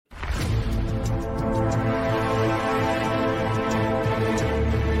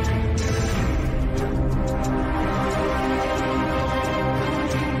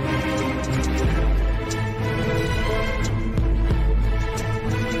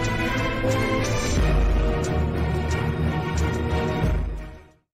Welcome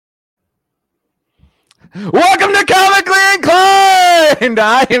to Comically Inclined!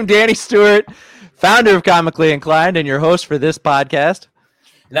 I am Danny Stewart, founder of Comically Inclined and your host for this podcast.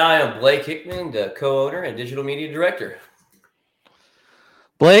 And I am Blake Hickman, the co-owner and digital media director.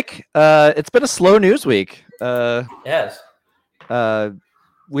 Blake, it's been a slow news week. Yes.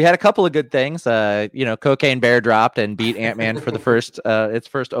 We had a couple of good things. Cocaine Bear dropped and beat Ant-Man for the its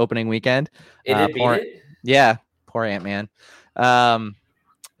first opening weekend. It did beat it? Yeah, poor Ant-Man.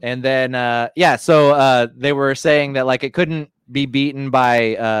 And then, so they were saying that like it couldn't be beaten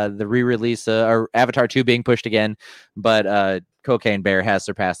by the re-release or Avatar 2 being pushed again, but Cocaine Bear has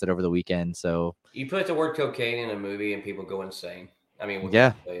surpassed it over the weekend. So you put the word cocaine in a movie and people go insane. I mean,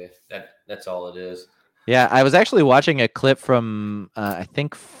 yeah, that's all it is. Yeah, I was actually watching a clip from I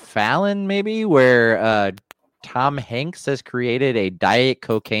think Fallon maybe where Tom Hanks has created a diet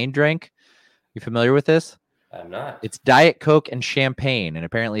cocaine drink. You familiar with this? I'm not. It's Diet Coke and champagne, and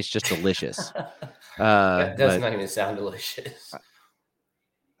apparently it's just delicious. That does not even sound delicious.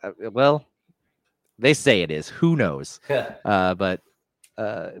 Well, they say it is. Who knows? But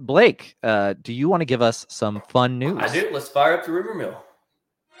Blake, do you want to give us some fun news? I do. Let's fire up the rumor mill.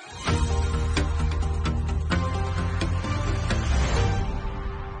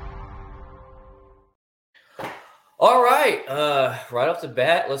 All right. Right off the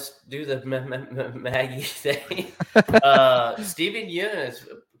bat, let's do the Maggie thing. Steven Yeun is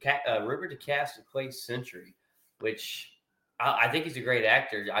rumored to cast to play Sentry, which I think he's a great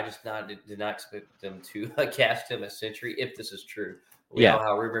actor. I just did not expect them to cast him as Sentry if this is true. We know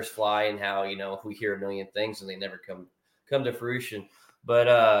how rumors fly and how, we hear a million things and they never come to fruition. But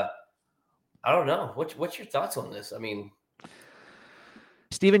I don't know. What's your thoughts on this? I mean,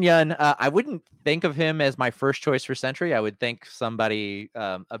 Steven Yeun, I wouldn't think of him as my first choice for Sentry. I would think somebody,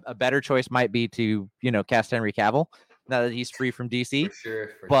 a better choice might be to, cast Henry Cavill now that he's free from DC. For sure.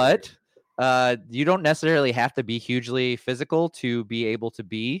 But you don't necessarily have to be hugely physical to be able to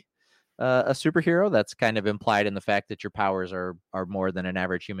be a superhero. That's kind of implied in the fact that your powers are more than an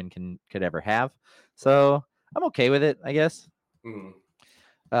average human could ever have. So I'm okay with it, I guess. Mm-hmm.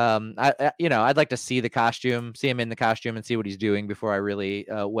 I'd like to see him in the costume and see what he's doing before I really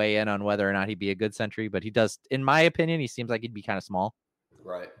weigh in on whether or not he'd be a good Sentry. But he does, in my opinion, he seems like he'd be kind of small.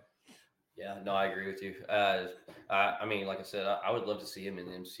 Right. Yeah, no, I agree with you. I mean, like I said, I would love to see him in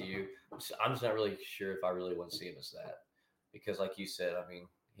the MCU. I'm just not really sure if I really want to see him as that. Because like you said, I mean,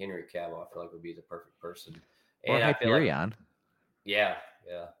 Henry Cavill, I feel like would be the perfect person. Or and Hyperion. Yeah.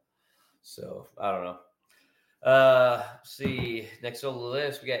 So, I don't know. See, next on the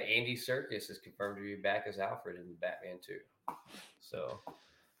list, we got Andy Serkis is confirmed to be back as Alfred in Batman 2. So,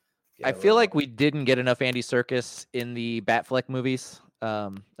 I feel like we didn't get enough Andy Serkis in the Batfleck movies.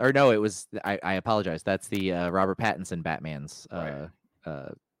 Or no, it was, I apologize. That's the Robert Pattinson Batman's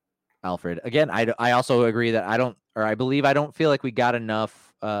Alfred. Again, I also agree that I believe I don't feel like we got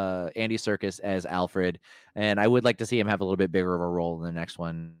enough Andy Serkis as Alfred, and I would like to see him have a little bit bigger of a role in the next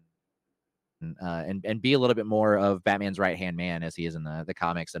one. And be a little bit more of Batman's right-hand man as he is in the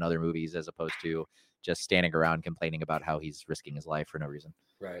comics and other movies, as opposed to just standing around complaining about how he's risking his life for no reason.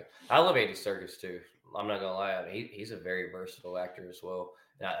 Right. I love Andy Serkis too. I'm not gonna lie. I mean, he's a very versatile actor as well.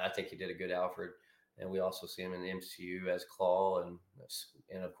 And I think he did a good Alfred. And we also see him in the MCU as Claw and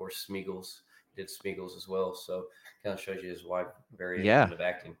of course Smeagol's. He did Smeagol's as well. So kind of shows you his wide variation of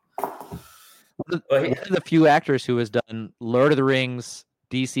acting. One of the few actors who has done Lord of the Rings,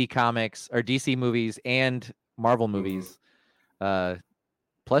 DC comics or DC movies and Marvel movies.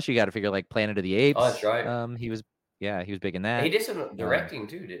 Plus you got to figure like Planet of the Apes. Oh, that's right. He was big in that. He did some directing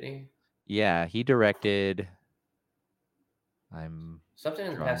too, didn't he? Yeah, he directed. Something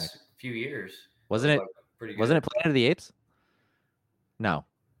in the past few years. Wasn't it pretty good? Wasn't it Planet of the Apes? No.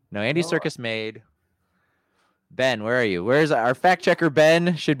 Andy Serkis made. Ben, where are you? Where's our fact checker?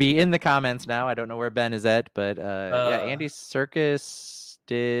 Ben should be in the comments now. I don't know where Ben is at, but Andy Serkis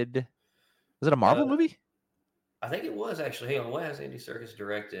did. Was it a Marvel movie? I think it was actually. Hang on, what has Andy Serkis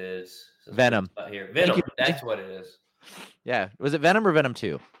directed? Venom. Here, Venom. That's what it is. Yeah, was it Venom or Venom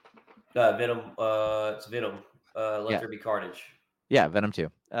 2? Venom. It's Venom. Let There Be Carnage. Yeah, Venom 2.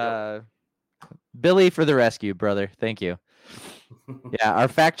 Billy for the rescue, brother. Thank you. Yeah, our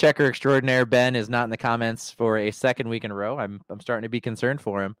fact checker extraordinaire Ben is not in the comments for a second week in a row. I'm starting to be concerned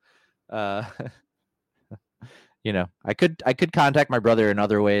for him. I could contact my brother in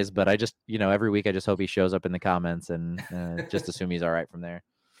other ways, but I just, every week I just hope he shows up in the comments and just assume he's all right from there.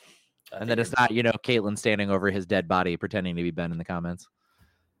 And then it's not, Caitlin standing over his dead body pretending to be Ben in the comments.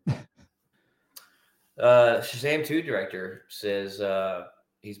 Shazam 2 director says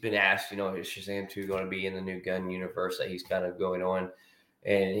he's been asked, is Shazam 2 going to be in the new Gunn universe that he's kind of going on?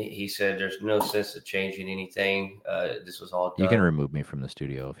 And he said there's no sense of changing anything. This was all done. You can remove me from the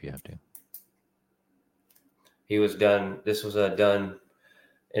studio if you have to. He was done. This was done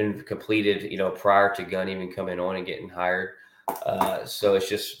and completed, prior to Gunn even coming on and getting hired. So it's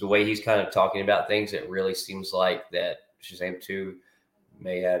just the way he's kind of talking about things. It really seems like that Shazam 2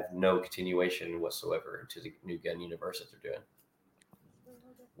 may have no continuation whatsoever into the new Gunn universe that they're doing.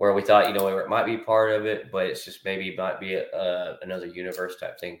 Where we thought, it might be part of it, but it's just maybe might be another universe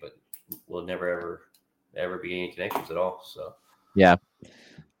type thing, but will never ever be any connections at all. So yeah,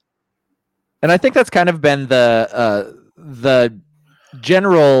 and I think that's kind of been the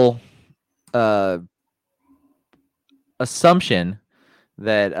general assumption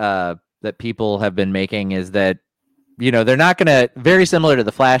that that people have been making is that they're not going to, very similar to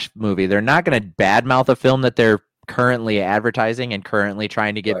the Flash movie, they're not going to badmouth a film that they're currently advertising and currently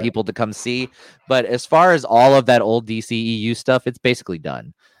trying to get people to come see. But as far as all of that old DCEU stuff, it's basically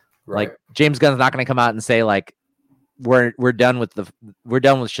done. Right. Like James Gunn's not going to come out and say like we're done with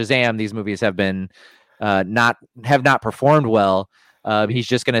Shazam. These movies have been not performed well. He's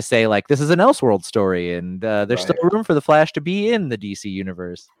just going to say like this is an Elseworld story, and there's still room for the Flash to be in the DC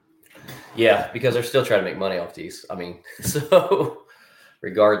universe. Yeah, because they're still trying to make money off these. I mean, so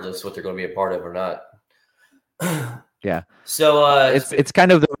regardless what they're going to be a part of or not. Yeah. So it's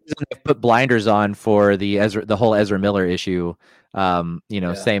kind of the reason they put blinders on for the whole Ezra Miller issue.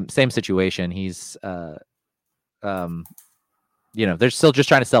 Same situation. He's they're still just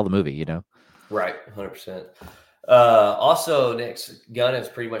trying to sell the movie, Right, 100%. Also, next, Gunn has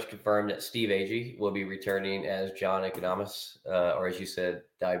pretty much confirmed that Steve Agee will be returning as John Economos, or as you said,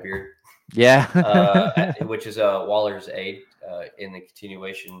 Diebeard. Yeah. Which is Waller's aide in the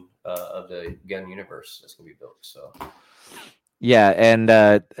continuation of the Gunn universe that's going to be built. So, yeah, and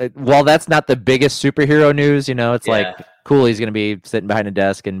while that's not the biggest superhero news, it's like cool. He's going to be sitting behind a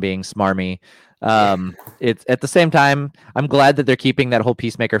desk and being smarmy. It's at the same time, I'm glad that they're keeping that whole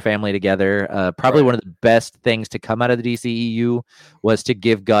Peacemaker family together. Probably one of the best things to come out of the DCEU was to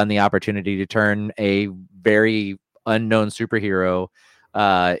give Gunn the opportunity to turn a very unknown superhero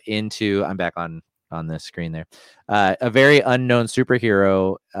into, I'm back on this screen there, a very unknown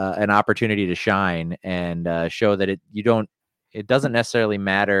superhero, an opportunity to shine and show that it doesn't necessarily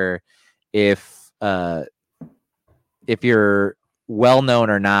matter if you're well known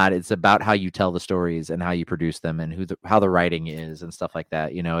or not. It's about how you tell the stories and how you produce them and how the writing is and stuff like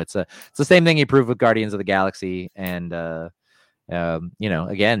that. It's the same thing you proved with Guardians of the Galaxy. And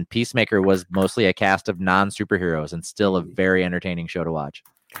again, Peacemaker was mostly a cast of non-superheroes and still a very entertaining show to watch.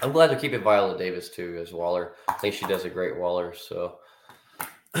 I'm glad to keep it Viola Davis too as Waller. I think she does a great Waller. So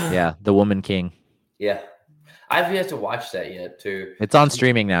yeah, the Woman King. Yeah. I've yet to watch that yet, too. It's on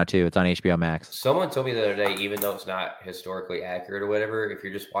streaming now, too. It's on HBO Max. Someone told me the other day, even though it's not historically accurate or whatever, if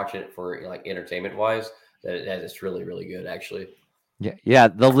you're just watching it for like entertainment-wise, that it's really, really good, actually. Yeah.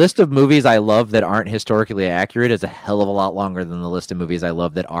 The list of movies I love that aren't historically accurate is a hell of a lot longer than the list of movies I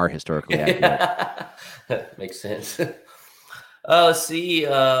love that are historically accurate. Makes sense. Let's see.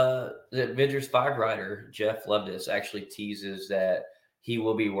 The Avengers 5 writer, Jeff Loveness, actually teases that he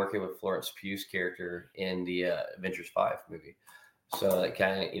will be working with Florence Pugh's character in the Avengers 5 movie. So it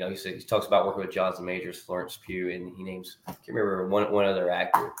kind of, he talks about working with Jonathan Majors, Florence Pugh, and he names, I can't remember, one other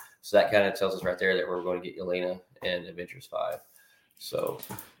actor. So that kind of tells us right there that we're going to get Yelena in Avengers 5. So,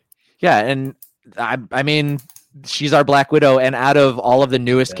 yeah, and I mean, she's our Black Widow, and out of all of the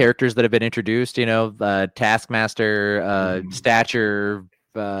newest characters that have been introduced, Taskmaster, Stature,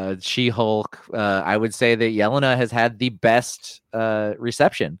 She-Hulk, I would say that Yelena has had the best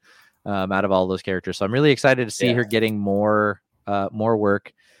reception out of all those characters. So I'm really excited to see her getting more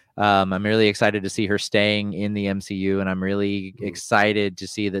work. I'm really excited to see her staying in the MCU, and I'm really excited to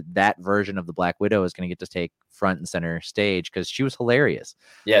see that version of the Black Widow is going to get to take front and center stage because she was hilarious.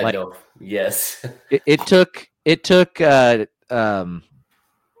 Yeah, yes. It took why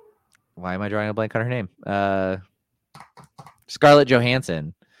am I drawing a blank on her name? Scarlett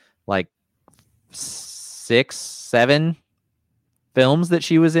Johansson, like 6-7 films that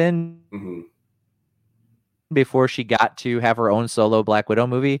she was in before she got to have her own solo Black Widow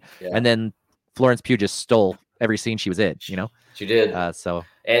movie. And then Florence Pugh just stole every scene she was in, She did. So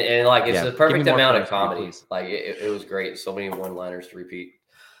and like it's the perfect amount of comedy. Like it was great. So many one-liners to repeat.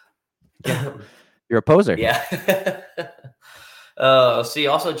 You're a poser. Yeah. See,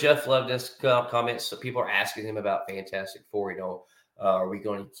 also Jeff loved this comments. So people are asking him about Fantastic Four. Are we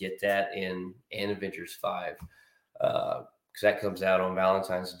going to get that in Avengers 5? Because that comes out on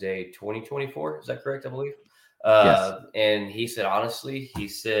Valentine's Day, 2024. Is that correct? I believe. Yes. And he said, honestly, he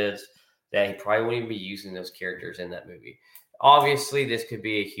said that he probably wouldn't even be using those characters in that movie. Obviously, this could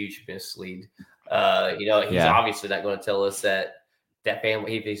be a huge mislead. He's Yeah. obviously not going to tell us that that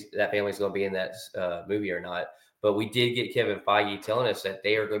family's going to be in that movie or not. But we did get Kevin Feige telling us that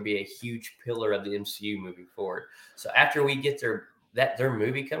they are going to be a huge pillar of the MCU moving forward. So after we get their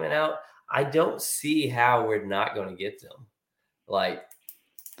movie coming out, I don't see how we're not going to get them. Like,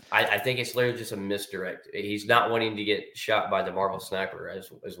 I think it's literally just a misdirect. He's not wanting to get shot by the Marvel sniper,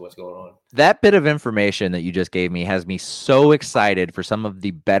 as what's going on. That bit of information that you just gave me has me so excited for some of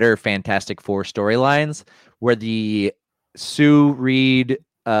the better Fantastic Four storylines where the Sue, Reed,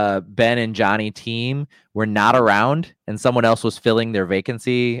 Ben, and Johnny team were not around and someone else was filling their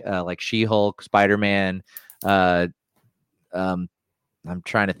vacancy, like She-Hulk, Spider-Man. I'm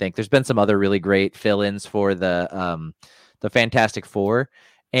trying to think. There's been some other really great fill-ins for the Fantastic Four,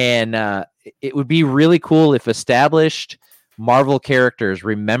 and it would be really cool if established Marvel characters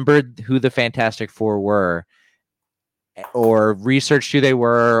remembered who the Fantastic Four were, or researched who they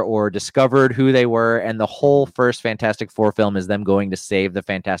were, or discovered who they were, and the whole first Fantastic Four film is them going to save the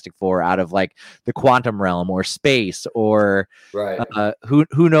Fantastic Four out of like the quantum realm or space or Right.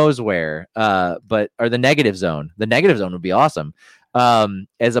 Who knows where, or the negative zone. The negative zone would be awesome,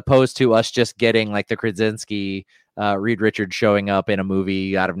 as opposed to us just getting like the Krasinski, Reed Richards showing up in a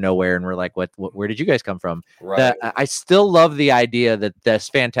movie out of nowhere, and we're like, what where did you guys come from? Right. I still love the idea that this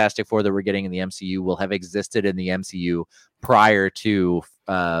Fantastic Four that we're getting in the MCU will have existed in the MCU prior to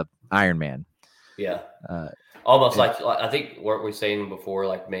Iron Man. Yeah. Almost like I think weren't we saying before,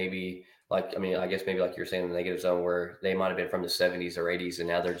 like maybe like I guess maybe like you're saying the negative zone where they might have been from the 70s or 80s and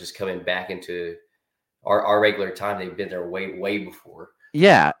now they're just coming back into our regular time. They've been there way before.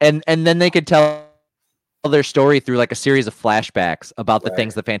 Yeah, and then they could tell their story through like a series of flashbacks about the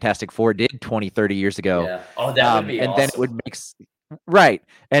things the Fantastic Four did 20, 30 years ago. Yeah. Oh, that would be and awesome. then it would make right.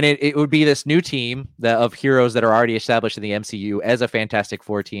 And it would be this new team of heroes that are already established in the MCU as a Fantastic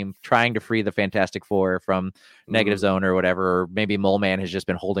Four team trying to free the Fantastic Four from Negative Zone or whatever. Or maybe Mole Man has just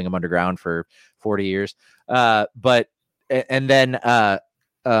been holding them underground for 40 years. And then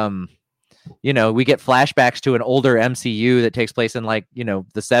we get flashbacks to an older MCU that takes place in like, the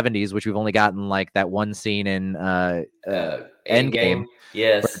 70s, which we've only gotten like that one scene in Endgame.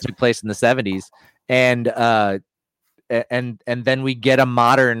 Yes. Where it took place in the 70s. And then we get a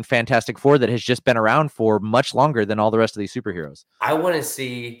modern Fantastic Four that has just been around for much longer than all the rest of these superheroes. I want to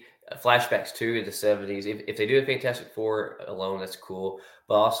see flashbacks too in the 70s. If they do a Fantastic Four alone, that's cool.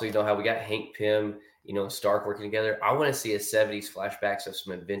 But also, how we got Hank Pym, Stark working together. I want to see a 70s flashbacks of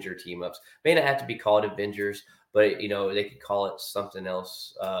some Avenger team ups. May not have to be called Avengers, but they could call it something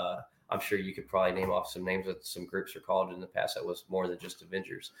else. I'm sure you could probably name off some names that some groups are called in the past that was more than just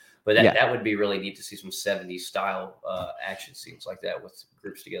Avengers. But that would be really neat to see some 70s style action scenes like that with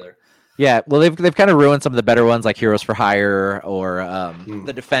groups together. Yeah, well, they've kind of ruined some of the better ones like Heroes for Hire or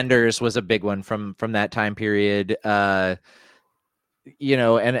The Defenders was a big one from that time period. And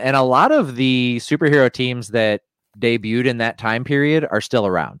a lot of the superhero teams that debuted in that time period are still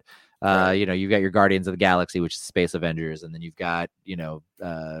around. You've got your Guardians of the Galaxy, which is Space Avengers, and then you've got,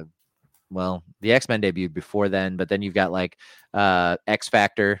 the X-Men debuted before then, but then you've got like X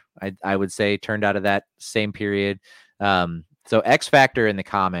Factor, I would say, turned out of that same period. So X Factor in the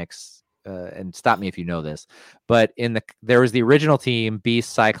comics, and stop me if you know this, but there was the original team: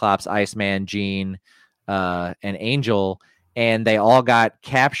 Beast, Cyclops, Iceman, Jean, and Angel, and they all got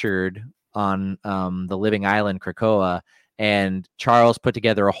captured on the living island Krakoa, and Charles put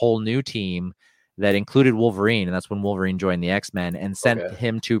together a whole new team that included Wolverine, and that's when Wolverine joined the X-Men and sent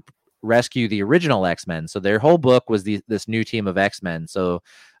him to rescue the original X-Men. So their whole book was this new team of X-Men. So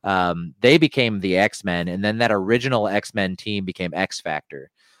they became the X-Men, and then that original X-Men team became X Factor.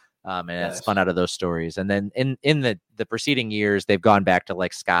 And it's spun out of those stories. And then in the preceding years, they've gone back to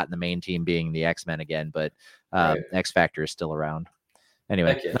like Scott and the main team being the X-Men again, but X Factor is still around.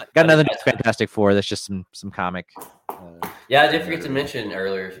 Anyway, got another Fantastic Four. That's just some comic. I did forget to mention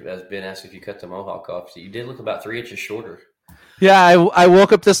earlier, as Ben asked if you cut the mohawk off, so you did look about 3 inches shorter. Yeah, I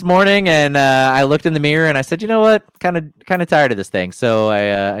woke up this morning and I looked in the mirror and I said, you know what, kind of tired of this thing, so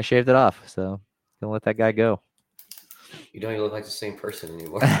I shaved it off. So gonna let that guy go. You don't even look like the same person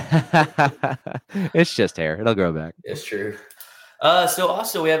anymore. It's just hair; it'll grow back. It's true. So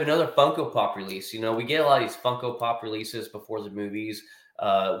also we have another Funko Pop release. We get a lot of these Funko Pop releases before the movies.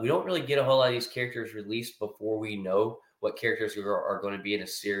 We don't really get a whole lot of these characters released before we know what characters are going to be in a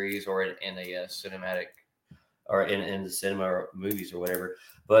series or in a cinematic or in the cinema or movies or whatever.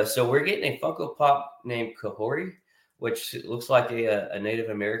 But so we're getting a Funko Pop named Kahori, which looks like a Native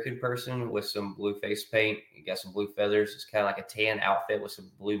American person with some blue face paint. You got some blue feathers. It's kind of like a tan outfit with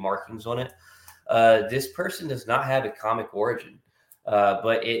some blue markings on it. This person does not have a comic origin,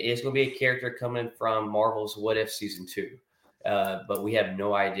 but it is going to be a character coming from Marvel's What If Season 2. But we have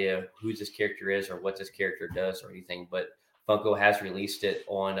no idea who this character is or what this character does or anything. But Funko has released it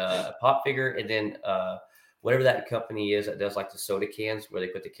on a pop figure, and then whatever that company is that does like the soda cans where they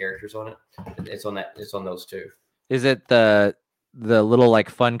put the characters on it, it's on that. It's on those too. Is it the little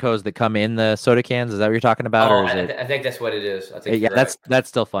like Funkos that come in the soda cans? Is that what you're talking about? Oh, or is I think that's what it is. I think yeah, right. that's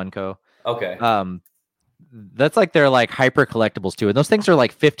still Funko. Okay. That's like they're like hyper collectibles too, and those things are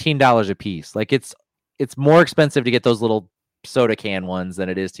like $15 a piece. Like it's more expensive to get those little soda can ones than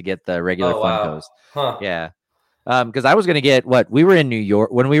it is to get the regular Funkos. Wow. Huh. Yeah. Because I was gonna get when we were in New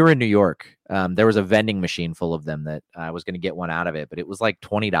York. There was a vending machine full of them that I was gonna get one out of it, but it was like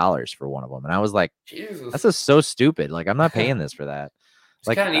 $20 for one of them, and I was like, Jesus. "This is so stupid! Like, I'm not paying this for that." It's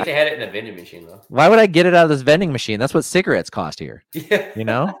like, kind of neat to have it in a vending machine, though. Why would I get it out of this vending machine? That's what cigarettes cost here. Yeah. You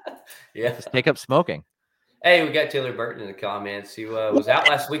know? Yeah. Just take up smoking. Hey, we got Taylor Burton in the comments who was out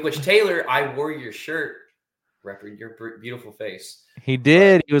last week, which Taylor, I wore your shirt. Repping your beautiful face. He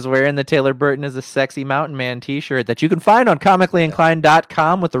did. He was wearing the Taylor Burton is a sexy mountain man t-shirt that you can find on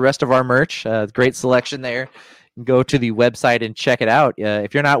comicallyinclined.com with the rest of our merch. Great selection there. Go to the website and check it out.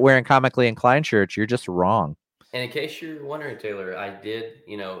 If you're not wearing Comically Inclined shirts, you're just wrong. And in case you're wondering, Taylor, I did,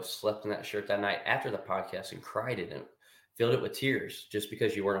 slept in that shirt that night after the podcast and cried in it, filled it with tears just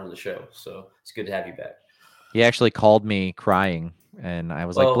because you weren't on the show. So it's good to have you back. He actually called me crying, and I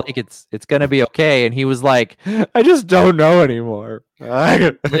was like, Blake, it's going to be okay. And he was like, I just don't know anymore.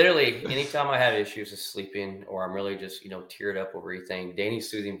 Literally, anytime I have issues with sleeping or I'm really just, teared up over anything,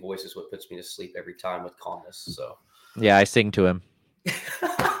 Danny's soothing voice is what puts me to sleep every time with calmness. So yeah, I sing to him.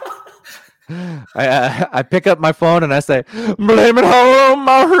 I pick up my phone and I say, blame it all on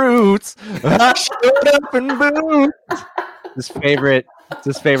my roots. I showed up in boots. His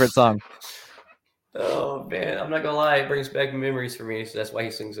favorite song. Oh man, I'm not gonna lie, it brings back memories for me. So that's why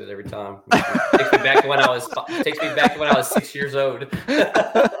he sings it every time. Takes me back to when I was 6 years old.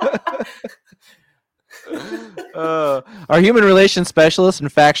 Our human relations specialist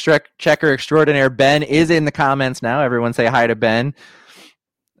and fact checker extraordinaire Ben is in the comments now. Everyone say hi to Ben.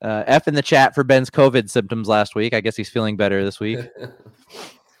 F in the chat for Ben's COVID symptoms last week. I guess he's feeling better this week.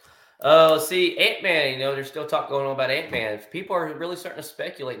 See, Ant-Man, there's still talk going on about Ant-Man. If people are really starting to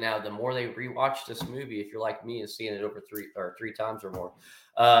speculate now, the more they rewatch this movie, if you're like me and seeing it over three times or more,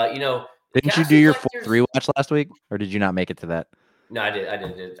 Didn't you do your fourth rewatch last week, or did you not make it to that? No, I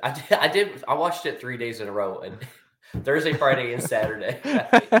did. I watched it 3 days in a row, and Thursday, Friday, and Saturday.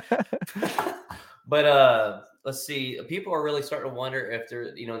 But let's see. People are really starting to wonder if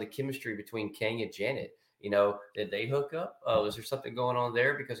there, the chemistry between Kang and Janet. Did they hook up? Was there something going on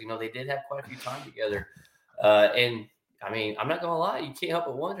there? Because, they did have quite a few time together. And I mean, I'm not going to lie. You can't help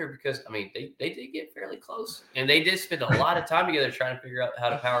but wonder because, they did get fairly close. And they did spend a lot of time together trying to figure out how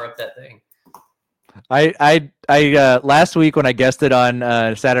to power up that thing. I last week when I guested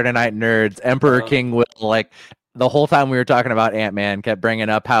on Saturday Night Nerds, Emperor King Will, like, the whole time we were talking about Ant-Man, kept bringing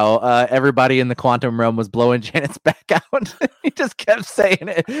up how everybody in the quantum realm was blowing Janet's back out. He just kept saying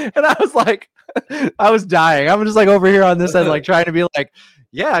it. And I was like, I was dying. I'm just like over here on this end, like trying to be like,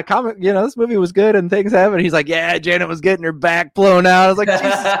 yeah, this movie was good and things happen. He's like, yeah, Janet was getting her back blown out. I was like,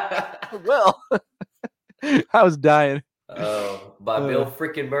 Jesus, Will. I was dying. Oh, by Bill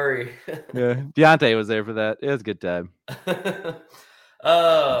freaking Murray. Yeah, Deontay was there for that. It was a good time.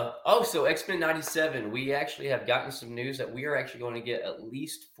 So X-Men 97, we actually have gotten some news that we are actually going to get at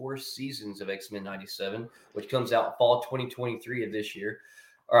least 4 seasons of X-Men 97, which comes out fall 2023 of this year.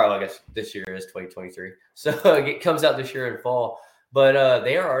 Or I guess this year is 2023. So it comes out this year in fall. But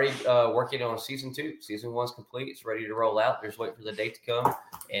they are already working on season 2. Season 1's complete. It's ready to roll out. They're just waiting for the date to come.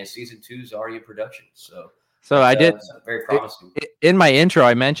 And season 2 is already in production. So I did very promising. In my intro,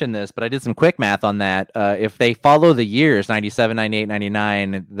 I mentioned this, but I did some quick math on that. If they follow the years 97, 98,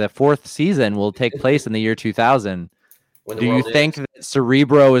 99, the 4th season will take place in the year 2000. Do you think that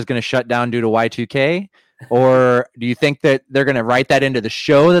Cerebro is going to shut down due to Y2K? Or do you think that they're going to write that into the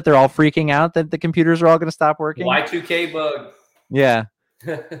show that they're all freaking out that the computers are all going to stop working? Y2K bug. Yeah.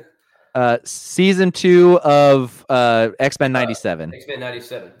 Season 2 of X-Men 97. X-Men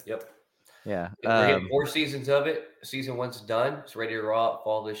 97. Yep. Yeah. We're getting 4 seasons of it. Season 1's done. It's ready to roll out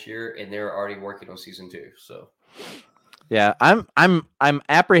fall this year, and they're already working on season 2. So yeah, I'm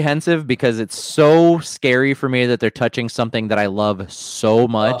apprehensive because it's so scary for me that they're touching something that I love so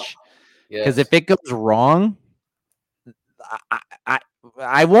much. Because if it goes wrong,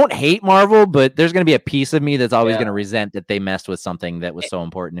 I won't hate Marvel, but there's going to be a piece of me that's always Yeah. going to resent that they messed with something that was so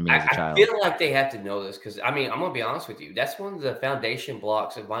important to me as a I child. feel like they have to know this because I mean I'm gonna be honest with you. That's one of the foundation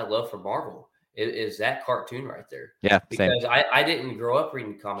blocks of my love for Marvel is that cartoon right there. Yeah, same. Because I didn't grow up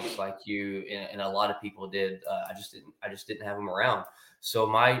reading comics like you and a lot of people did. I just didn't have them around. So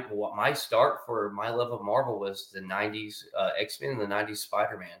my start for my love of Marvel was the '90s X-Men and the '90s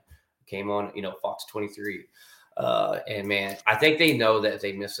Spider-Man came on Fox 23. And man, I think they know that if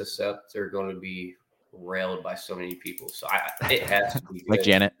they mess this up, they're going to be railed by so many people. So it has to be good. Like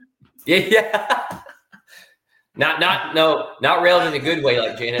Janet. Yeah. Not railed in a good way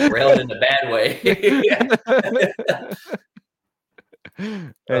like Janet, railed in a bad way.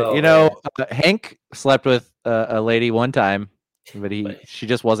 Hank slept with a lady one time, but she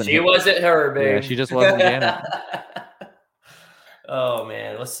just wasn't. She wasn't her, babe. Yeah, she just wasn't Janet. Oh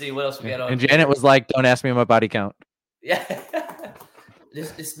man, let's see what else we got on. And Janet was like, "Don't ask me my body count." Yeah,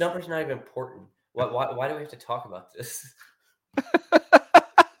 this number's not even important. Why do we have to talk about this?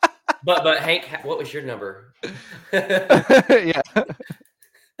 But Hank, what was your number? Yeah.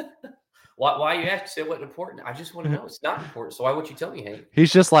 Why you have to say it wasn't important? I just want to know. It's not important. So why would you tell me, Hank?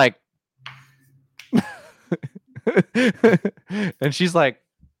 He's just like, and she's like,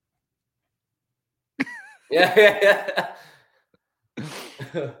 yeah.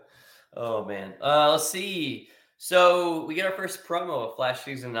 Oh man. Let's see. So we get our first promo of Flash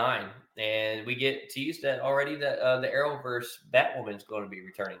season 9, and we get teased that already that the Arrowverse Batwoman is going to be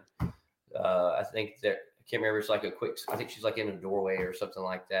returning. I think that I can't remember. It's like a quick. I think she's like in a doorway or something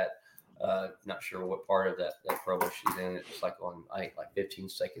like that. Not sure what part of that promo she's in. It's like on I think like 15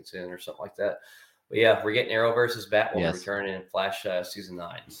 seconds in or something like that. But yeah, we're getting Arrowverse's Batwoman returning in Flash season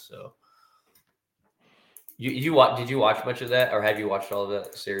 9. So. Did you watch much of that, or have you watched all of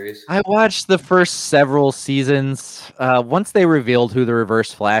that series? I watched the first several seasons. Once they revealed who the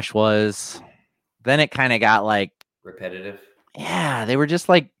Reverse Flash was, then it kind of got like repetitive. Yeah, they were just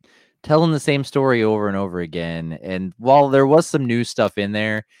like telling the same story over and over again. And while there was some new stuff in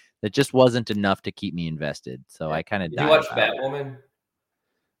there, that just wasn't enough to keep me invested. So I kind of. Did you watch Batwoman?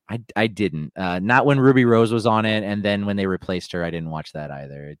 I didn't. Not when Ruby Rose was on it, and then when they replaced her, I didn't watch that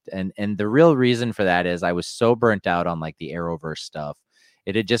either. And the real reason for that is I was so burnt out on like the Arrowverse stuff.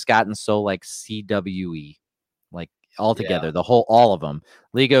 It had just gotten so like CWE, like altogether, all of them.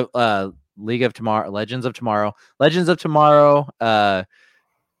 League of Tomorrow, Legends of Tomorrow,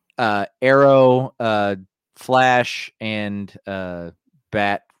 Arrow, Flash, and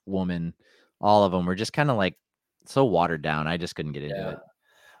Batwoman. All of them were just kind of like so watered down. I just couldn't get into it.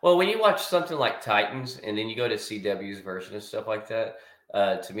 Well, when you watch something like Titans and then you go to CW's version and stuff like that,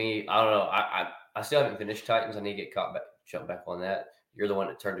 to me, I don't know. I still haven't finished Titans. I need to get jump back on that. You're the one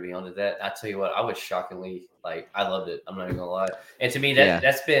that turned me onto that. I tell you what, I was shockingly I loved it. I'm not even gonna lie. And to me,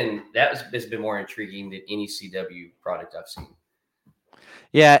 it's been more intriguing than any CW product I've seen.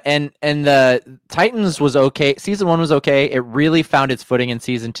 Yeah, and the Titans was okay. Season 1 was okay. It really found its footing in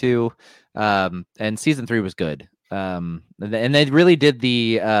season 2, and season 3 was good. And they really did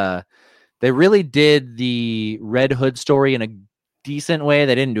the Red Hood story in a decent way.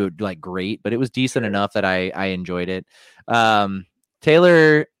 They didn't do it like great, but it was decent enough that I enjoyed it.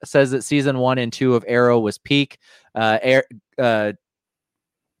 Taylor says that season 1 and 2 of Arrow was peak. Taylor,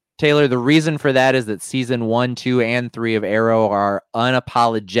 the reason for that is that season 1, 2, and 3 of Arrow are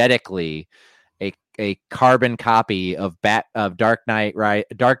unapologetically a carbon copy of Batman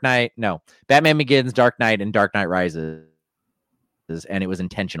Begins, Dark Knight, and Dark Knight Rises, and it was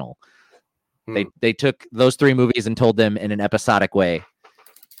intentional. They took those 3 movies and told them in an episodic way,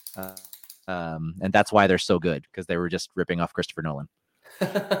 and that's why they're so good, because they were just ripping off Christopher Nolan.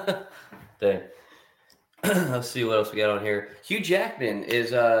 Dang. Let's see what else we got on here. Hugh Jackman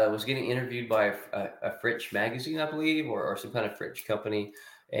was getting interviewed by a French magazine, I believe, or some kind of French company.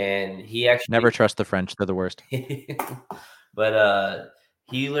 And he actually never trust the French; they're the worst. But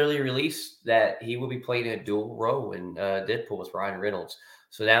he literally released that he will be playing a dual role in Deadpool with Ryan Reynolds.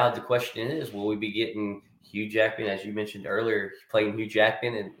 So now the question is, will we be getting Hugh Jackman, as you mentioned earlier, playing Hugh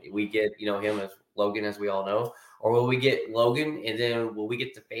Jackman, and we get him as Logan, as we all know, or will we get Logan, and then will we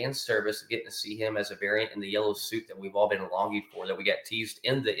get the fan service of getting to see him as a variant in the yellow suit that we've all been longing for, that we got teased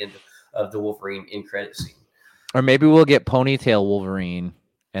in the end of the Wolverine end credit scene? Or maybe we'll get ponytail Wolverine,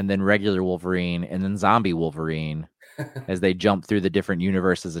 and then regular Wolverine, and then zombie Wolverine as they jump through the different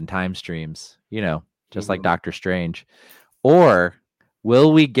universes and time streams, just like Doctor Strange. Or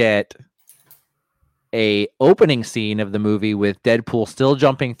will we get a opening scene of the movie with Deadpool still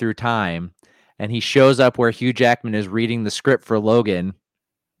jumping through time, and he shows up where Hugh Jackman is reading the script for Logan,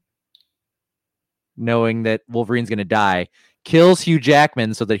 knowing that Wolverine's going to die, kills Hugh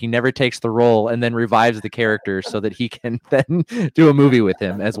Jackman so that he never takes the role, and then revives the character so that he can then do a movie with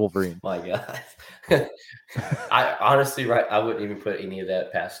him as Wolverine. My God. I honestly, right, I wouldn't even put any of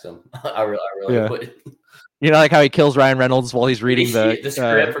that past him. I really Yeah. wouldn't. You know, like how he kills Ryan Reynolds while he's reading the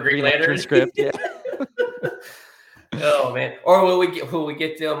script for Green Lantern script. Yeah. Oh man! Or will we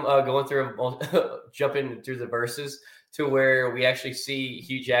get them going through jumping through the verses to where we actually see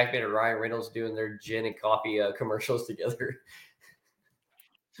Hugh Jackman and Ryan Reynolds doing their gin and coffee commercials together?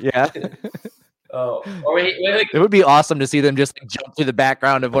 Yeah. Oh, it would be awesome to see them just like, jump through the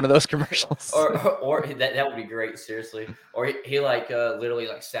background of one of those commercials. or that would be great, seriously. Or he literally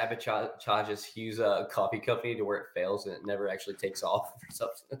like sabotages Hugh's coffee company to where it fails and it never actually takes off or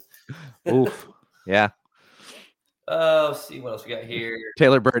something. Oof. Yeah. Let's see what else we got here.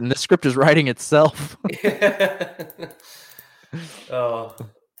 Taylor Burton, the script is writing itself. Oh,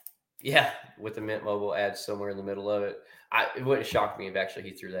 yeah, with the Mint Mobile ad somewhere in the middle of it. It wouldn't shock me if actually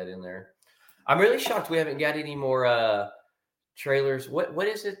he threw that in there. I'm really shocked we haven't got any more trailers. What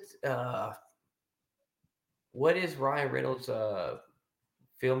is it? What is Ryan Reynolds'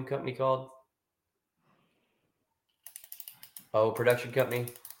 film company called? Oh, production company.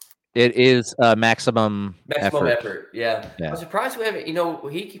 It is Maximum Effort. Yeah. I'm surprised we haven't. He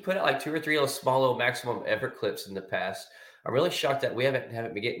put out like 2 or 3 of those small little Maximum Effort clips in the past. I'm really shocked that we haven't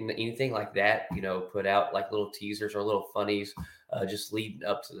been getting anything like that. Put out like little teasers or little funnies, just leading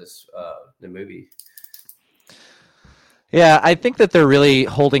up to this the movie. Yeah, I think that they're really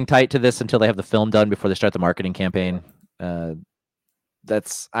holding tight to this until they have the film done before they start the marketing campaign. I'm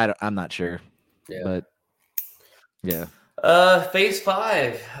not sure. Yeah. But yeah. Phase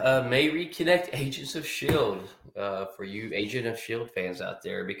 5 may reconnect Agents of S.H.I.E.L.D. For you Agent of S.H.I.E.L.D. fans out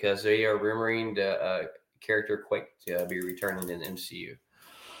there, because they are rumoring the character Quake to be returning in the MCU.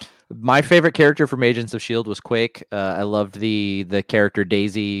 My favorite character from Agents of S.H.I.E.L.D. was Quake. I loved the character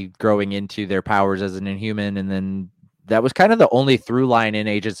Daisy growing into their powers as an Inhuman, and then that was kind of the only through line in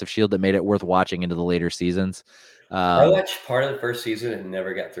Agents of S.H.I.E.L.D. that made it worth watching into the later seasons. I watched part of the first season and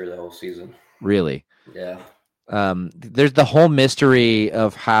never got through the whole season. Really? Yeah. There's the whole mystery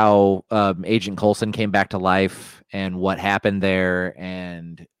of how Agent Coulson came back to life and what happened there,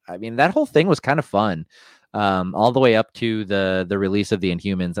 and I mean that whole thing was kind of fun, all the way up to the release of the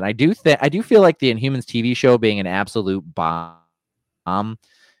Inhumans. And I do feel like the Inhumans TV show being an absolute bomb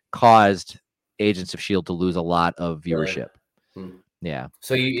caused Agents of S.H.I.E.L.D. to lose a lot of viewership. Really? Yeah.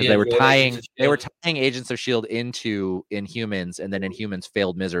 So they were tying Agents of S.H.I.E.L.D. into Inhumans, and then Inhumans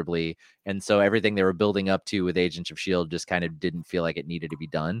failed miserably, and so everything they were building up to with Agents of S.H.I.E.L.D. just kind of didn't feel like it needed to be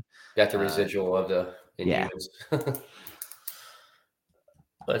done. Got the residual of the Inhumans. Yeah.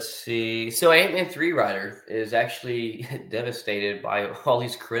 Let's see. So Ant-Man 3 writer is actually devastated by all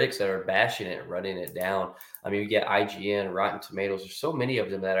these critics that are bashing it, running it down. I mean, you get IGN, Rotten Tomatoes. There's so many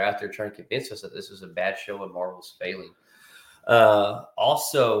of them that are out there trying to convince us that this is a bad show and Marvel's failing. So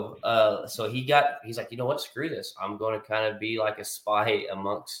he's like, you know what? Screw this. I'm going to kind of be like a spy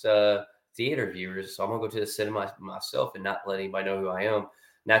amongst theater viewers. So I'm going to go to the cinema myself and not let anybody know who I am.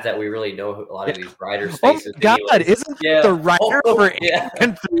 Not that we really know a lot of these writers' faces. Oh God, anyways. Isn't the writer for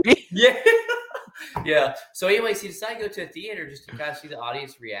Ant-Man 3? Yeah. Yeah. So anyways, he decided to go to a theater just to kind of see the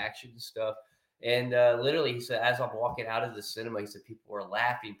audience reaction and stuff. And literally, he said, as I'm walking out of the cinema, he said people were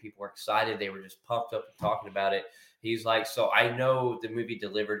laughing, people were excited, they were just pumped up and talking about it. He's like, so I know the movie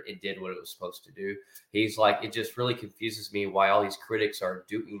delivered, it did what it was supposed to do. He's like, it just really confuses me why all these critics are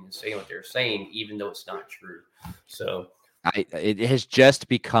doing and saying what they're saying, even though it's not true. So it has just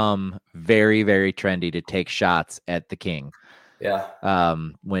become very, very trendy to take shots at the king. Yeah.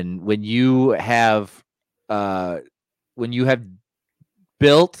 When you have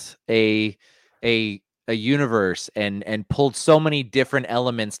built a universe and pulled so many different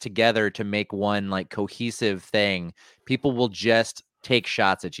elements together to make one like cohesive thing, people will just take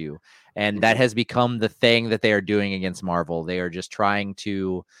shots at you. And that has become the thing that they are doing against Marvel. They are just trying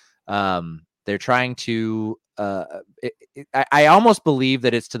to I almost believe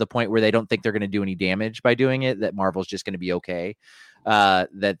that it's to the point where they don't think they're going to do any damage by doing it, that Marvel's just going to be okay,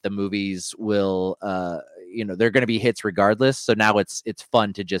 that the movies will, they're going to be hits regardless. So now it's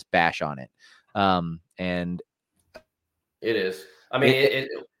fun to just bash on it. And it is. I mean,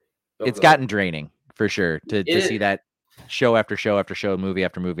 it's gotten draining for sure to see that show after show after show, movie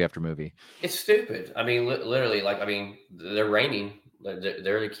after movie after movie. It's stupid. I mean, literally, they're reigning.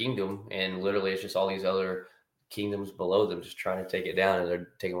 They're the kingdom, and literally, it's just all these other kingdoms below them just trying to take it down, and they're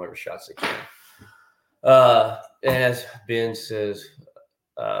taking whatever shots they can. And as Ben says,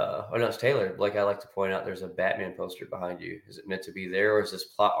 oh no, it's Taylor. Like I like to point out, there's a Batman poster behind you. Is it meant to be there, or is this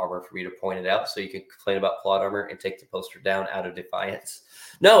plot armor for me to point it out so you can complain about plot armor and take the poster down out of defiance?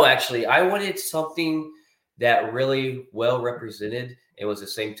 No, actually, I wanted something that really well represented. It was the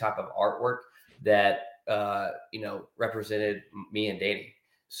same type of artwork that represented me and Danny.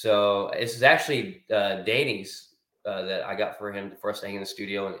 So this is actually Danny's that I got for us to hang in the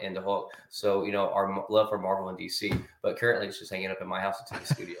studio and the whole. So our love for Marvel and DC, but currently it's just hanging up in my house until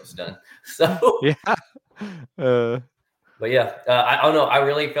the studio's done. So yeah. But yeah, I don't know. I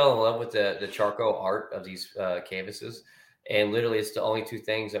really fell in love with the charcoal art of these canvases, and literally it's the only two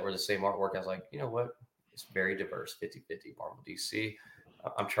things that were the same artwork. I was like, you know what? It's very diverse, 50-50 Marvel DC.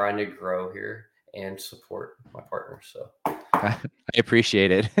 I'm trying to grow here and support my partner. So I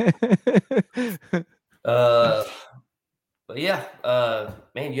appreciate it. But yeah,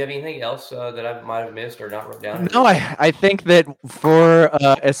 man, you have anything else that I might have missed or not wrote down? No, I think that for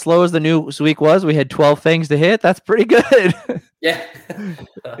as slow as the news week was, we had 12 things to hit. That's pretty good. Yeah.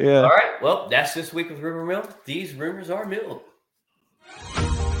 Yeah. All right. Well, that's this week with Rumor Mill. These rumors are milled.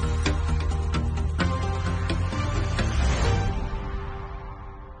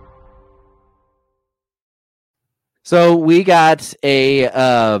 So we got the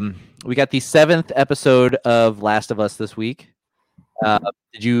 7th episode of Last of Us this week.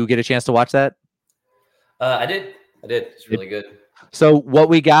 Did you get a chance to watch that? I did. It's really good. So what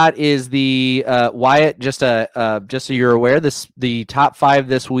we got is the Wyatt. Just so you're aware, the top 5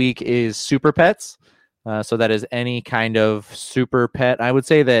 this week is super pets. So that is any kind of super pet. I would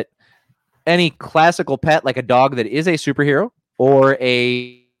say that any classical pet, like a dog that is a superhero, or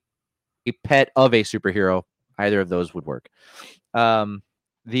a pet of a superhero, either of those would work.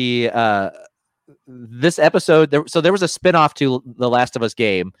 This episode, there was a spinoff to the Last of Us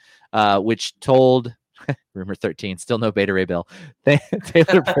game, which told Rumor 13, still no Beta Ray Bill.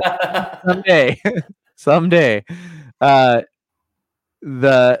 Taylor, someday.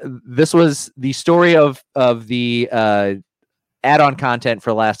 This was the story of the add-on content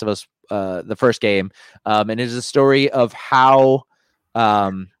for Last of Us, the first game, and it is a story of how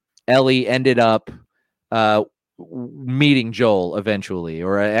Ellie ended up meeting Joel eventually,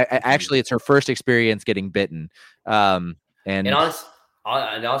 or actually, it's her first experience getting bitten. And also,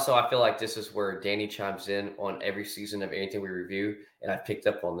 I feel like this is where Danny chimes in on every season of anything we review, and I picked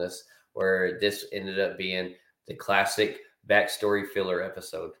up on this, where this ended up being the classic backstory filler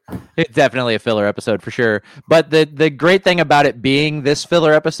episode. It's definitely a filler episode for sure. But the great thing about it being this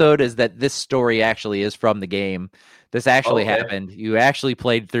filler episode is that this story actually is from the game. This actually happened. You actually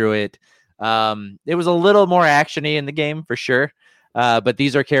played through it. It was a little more actiony in the game for sure. But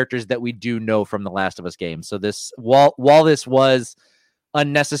these are characters that we do know from the Last of Us game. So this, while this was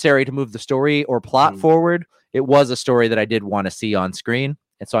unnecessary to move the story or plot forward, it was a story that I did want to see on screen,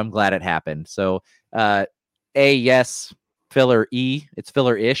 and so I'm glad it happened. So yes, filler. It's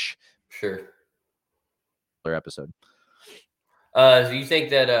filler-ish. Sure. Filler episode. Do you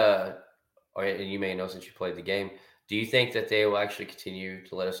think that and you may know since you played the game, do you think that they will actually continue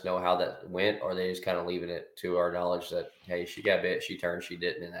to let us know how that went, or are they just kind of leaving it to our knowledge that, hey, she got bit, she turned, she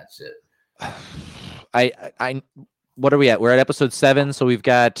didn't, and that's it? What are we at? We're at episode 7, so we've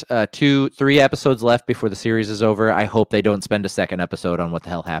got 3 episodes left before the series is over. I hope they don't spend a second episode on what the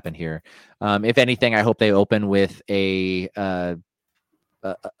hell happened here. If anything, I hope they open with a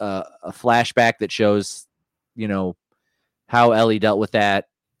flashback that shows, how Ellie dealt with that.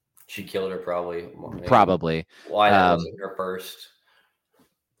 She killed her probably. Probably. Why that wasn't her first.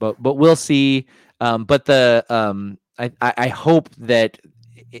 But we'll see. I hope that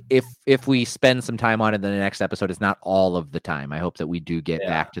if we spend some time on it in the next episode, it's not all of the time. I hope that we do get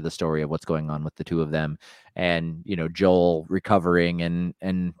back to the story of what's going on with the two of them, and Joel recovering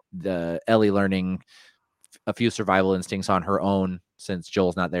and the Ellie learning a few survival instincts on her own, since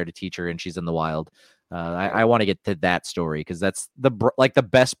Joel's not there to teach her and she's in the wild. I want to get to that story, because that's the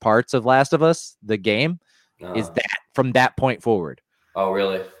best parts of Last of Us, the game, is that from that point forward. Oh,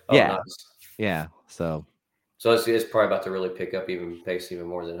 really? Oh, yeah. Nice. Yeah. So it's probably about to really pick up pace even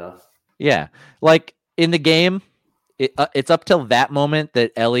more than enough. Yeah. Like in the game, it's up till that moment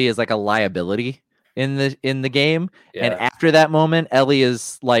that Ellie is like a liability in the game. Yeah. And after that moment, Ellie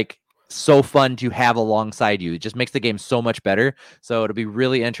is like so fun to have alongside you. It just makes the game so much better. So it'll be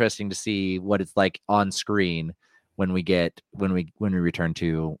really interesting to see what it's like on screen when we return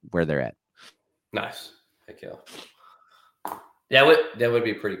to where they're at. Nice. Heck yeah. That would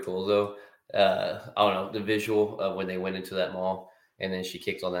be pretty cool though. I don't know, the visual of when they went into that mall and then she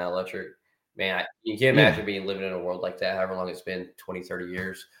kicked on that electric. Man, you can't imagine living in a world like that, however long it's been, 20, 30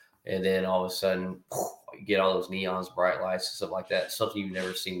 years. and then all of a sudden you get all those neons, bright lights, and stuff like that. Something you've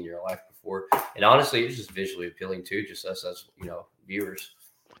never seen in your life before. And honestly, it's just visually appealing too, just us as viewers.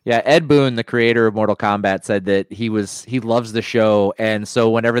 Yeah, Ed Boon, the creator of Mortal Kombat, said that he loves the show, and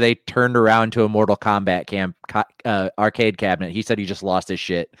so whenever they turned around to a Mortal Kombat arcade cabinet, he said he just lost his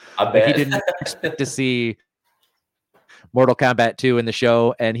shit. I bet. He didn't expect to see Mortal Kombat 2 in the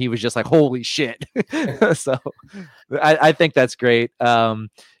show, and he was just like, holy shit. So I think that's great. A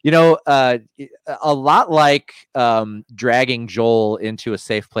lot like dragging Joel into a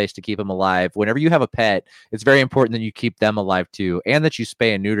safe place to keep him alive. Whenever you have a pet, it's very important that you keep them alive too, and that you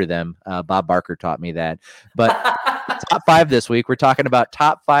spay and neuter them. Bob Barker taught me that. But top 5 this week, we're talking about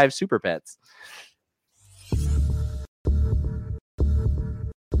top 5 super pets.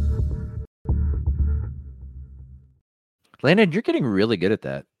 Landon, you're getting really good at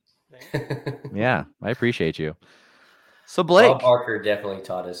that. Yeah, I appreciate you. So Blake, Bob Barker definitely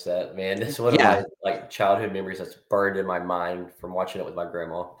taught us that, man. This is one of my childhood memories that's burned in my mind from watching it with my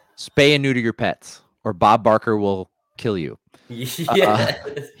grandma. Spay and neuter your pets, or Bob Barker will kill you. Yeah,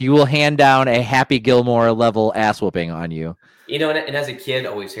 he will hand down a Happy Gilmore level ass whooping on you. And as a kid,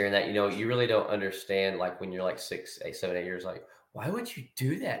 always hearing that, you really don't understand, like when you're like 6, 8, 7, 8 years, like, why would you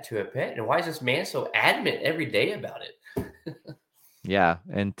do that to a pet? And why is this man so adamant every day about it? Yeah,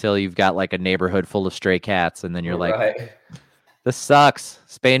 until you've got like a neighborhood full of stray cats, and then you're like, this sucks.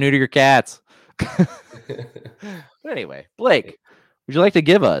 Spay and neuter your cats. But anyway, Blake, would you like to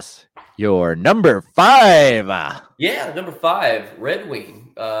give us your number 5? Yeah, number 5, Red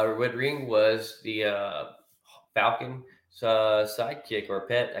Wing. Red Wing was the Falcon sidekick, or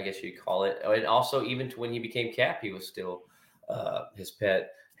pet, I guess you'd call it. And also, even when he became Cap, he was still his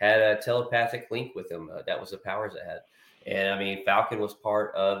pet. Had a telepathic link with him. That was the powers it had. And I mean, Falcon was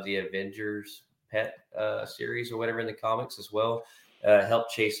part of the Avengers pet series or whatever in the comics as well.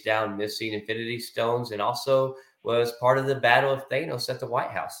 Helped chase down missing Infinity Stones, and also was part of the Battle of Thanos at the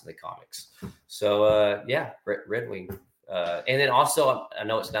White House in the comics. So Red Wing. And then also, I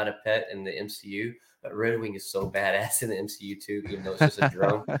know it's not a pet in the MCU, but Red Wing is so badass in the MCU too, even though it's just a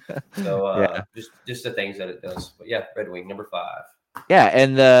drone. So just the things that it does. But yeah, Red Wing, number 5. Yeah,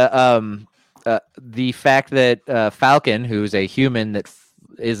 and the fact that Falcon, who's a human that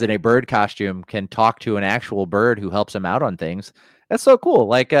is in a bird costume, can talk to an actual bird who helps him out on things. That's so cool.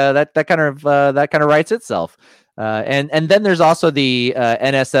 Like that kind of writes itself. And then there's also the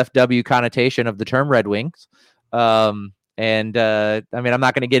NSFW connotation of the term Red Wings. I mean, I'm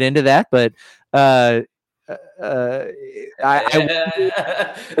not going to get into that, but I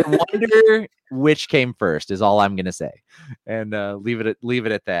wonder which came first is all I'm going to say, and leave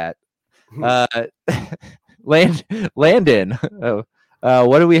it at that. Landon,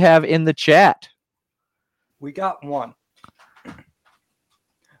 what do we have in the chat? We got one.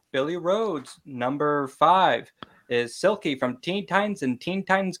 Billy Rhodes, number 5, is Silky from Teen Titans and Teen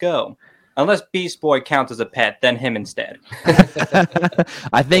Titans Go. Unless Beast Boy counts as a pet, then him instead.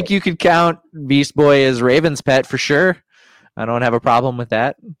 I think you could count Beast Boy as Raven's pet for sure. I don't have a problem with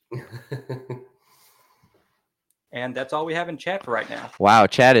that. And that's all we have in chat for right now. Wow,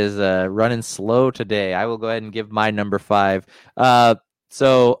 chat is running slow today. I will go ahead and give my number 5.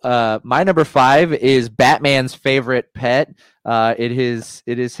 So my number 5 is Batman's favorite pet. It is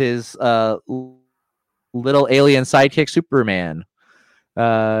his little alien sidekick, Superman.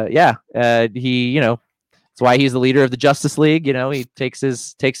 He, that's why he's the leader of the Justice League. He takes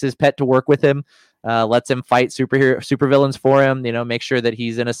his pet to work with him, lets him fight supervillains for him, make sure that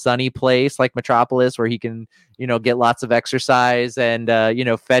he's in a sunny place like Metropolis where he can, get lots of exercise and,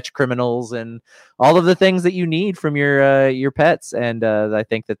 fetch criminals and all of the things that you need from your pets. And I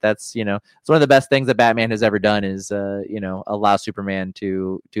think that's, it's one of the best things that Batman has ever done is, allow Superman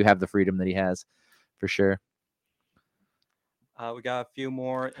to have the freedom that he has, for sure. We got a few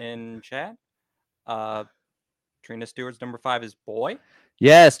more in chat. Trina Stewart's number 5 is Boy.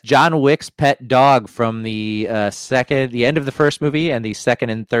 Yes, John Wick's pet dog from the end of the first movie and the second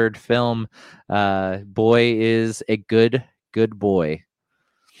and third film. Boy is a good boy.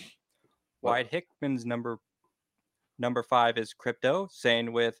 Wyatt Hickman's number 5 is Crypto,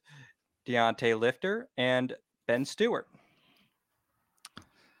 same with Deontay Lifter and Ben Stewart.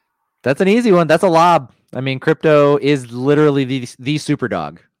 That's an easy one. That's a lob. I mean, Crypto is literally the super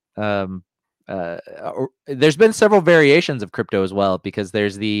dog. There's been several variations of Crypto as well, because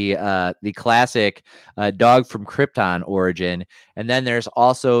there's the classic dog from Krypton origin, and then there's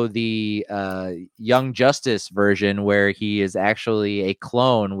also the Young Justice version where he is actually a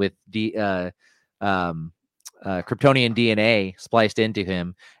clone with Kryptonian DNA spliced into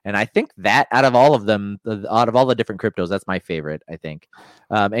him, and I think that out of all of them, out of all the different Kryptos, that's my favorite. I think,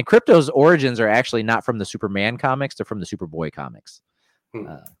 and Krypto's origins are actually not from the Superman comics; they're from the Superboy comics.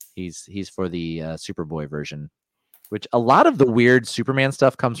 He's for the Superboy version, which a lot of the weird Superman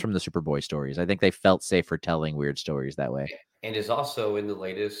stuff comes from the Superboy stories. I think they felt safer telling weird stories that way. And is also in the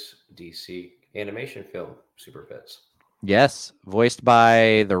latest DC animation film, Super Pets. Yes, voiced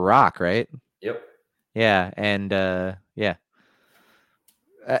by The Rock, right? Yep. Yeah, and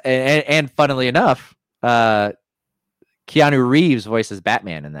and funnily enough, Keanu Reeves voices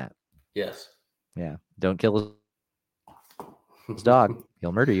Batman in that. Yes. Yeah, don't kill his dog;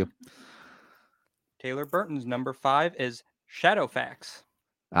 he'll murder you. Taylor Burton's number 5 is Shadowfax.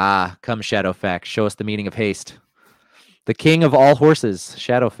 Ah, come Shadowfax, show us the meaning of haste. The king of all horses,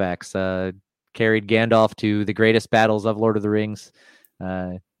 Shadowfax, carried Gandalf to the greatest battles of Lord of the Rings.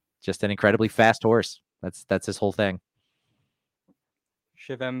 Just an incredibly fast horse. That's his whole thing.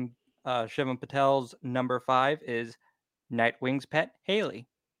 Shivam Patel's number 5 is Nightwing's pet, Haley.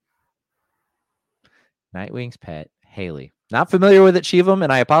 Nightwing's pet, Haley. Not familiar with it, Shivam,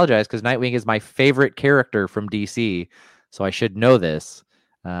 and I apologize because Nightwing is my favorite character from DC, so I should know this,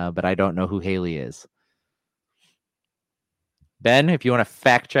 but I don't know who Haley is. Ben, if you want to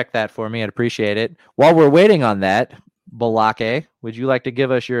fact check that for me, I'd appreciate it. While we're waiting on that, Balake, would you like to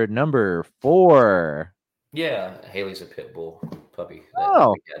give us your number 4? Yeah, Haley's a pit bull puppy.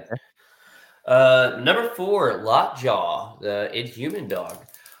 Oh. Number 4, Lockjaw, the Inhuman dog,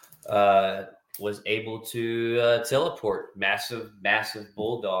 was able to teleport. Massive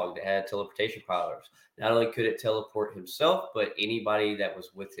bulldog that had teleportation powers. Not only could it teleport himself, but anybody that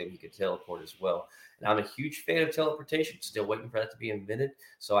was with him, he could teleport as well. And I'm a huge fan of teleportation. Still waiting for that to be invented.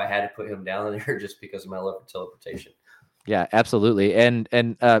 So I had to put him down there just because of my love for teleportation. Yeah, absolutely. And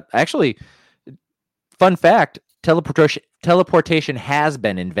actually, fun fact, teleportation has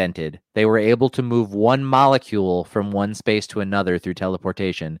been invented. They were able to move one molecule from one space to another through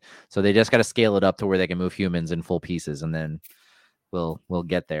teleportation. So they just got to scale it up to where they can move humans in full pieces, and then we'll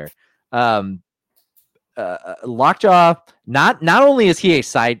get there. Lockjaw, not only is he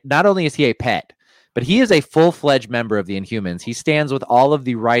a pet, but he is a full-fledged member of the Inhumans. He stands with all of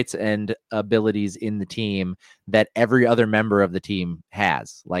the rights and abilities in the team that every other member of the team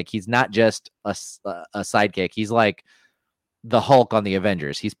has. Like, he's not just a sidekick. He's like the Hulk on the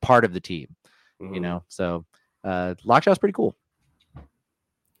Avengers. He's part of the team, you know? So Lockjaw's pretty cool.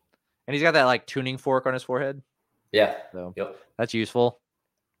 And he's got that like tuning fork on his forehead. Yeah. So yep. That's useful.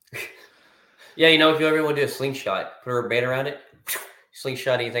 Yeah, you know, if you ever want to do a slingshot, put a band around it,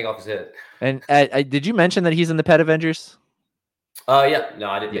 slingshot anything off his head. And did you mention that he's in the Pet Avengers? Yeah. No,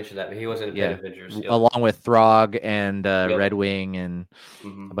 I didn't mention that, but he was in the Pet Avengers. Yep. Along with Throg and Red Wing and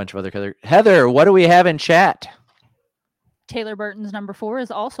a bunch of other colors. Heather, what do we have in chat? Taylor Burton's number 4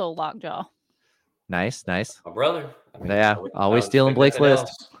 is also Lockjaw. Nice. My brother. Yeah, always stealing Blake's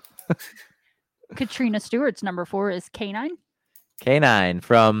list. Katrina Stewart's number 4 is K9. K9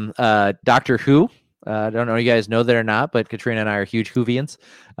 from Doctor Who. I don't know if you guys know that or not, but Katrina and I are huge Whovians.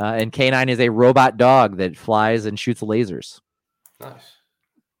 And K9 is a robot dog that flies and shoots lasers. Nice.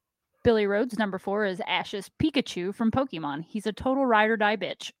 Billy Rhodes' number 4 is Ash's Pikachu from Pokemon. He's a total ride or die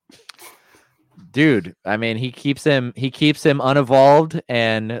bitch. Dude, I mean, he keeps him unevolved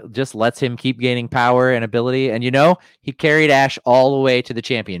and just lets him keep gaining power and ability. And you know, he carried Ash all the way to the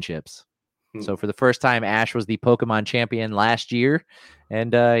championships. So for the first time, Ash was the Pokemon champion last year,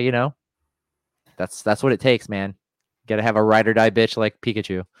 and you know, that's what it takes, man. Got to have a ride or die bitch like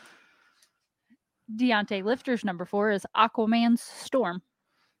Pikachu. Deontay Lifter's number 4 is Aquaman's Storm.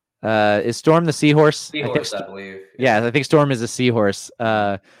 Is Storm the seahorse? Seahorse, I believe. Yeah, I think Storm is a seahorse.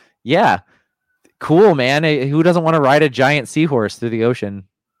 Yeah, cool, man. Who doesn't want to ride a giant seahorse through the ocean?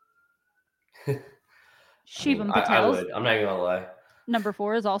 Shivam Patel's I would. I'm not even gonna lie. Number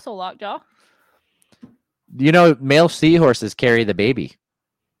 4 is also Lockjaw. You know, male seahorses carry the baby.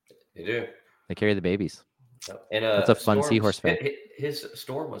 They do. They carry the babies. And that's a fun seahorse fact. His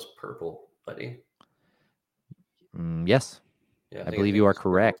Storm was purple, buddy. Yes. Yeah, I believe you are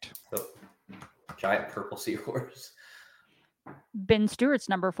correct. Giant purple seahorse. Ben Stewart's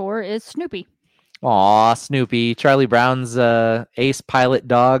number 4 is Snoopy. Aw, Snoopy. Charlie Brown's ace pilot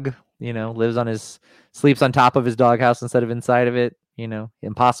dog, you know, sleeps on top of his doghouse instead of inside of it, you know,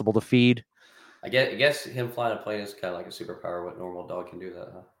 impossible to feed. I guess him flying a plane is kind of like a superpower. What normal dog can do that,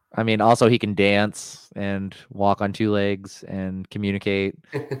 huh? I mean, also he can dance and walk on 2 legs and communicate.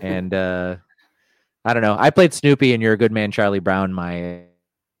 And I don't know. I played Snoopy in You're a Good Man, Charlie Brown my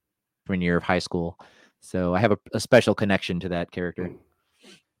freshman year of high school. So I have a special connection to that character.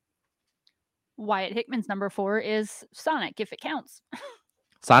 Wyatt Hickman's number 4 is Sonic, if it counts.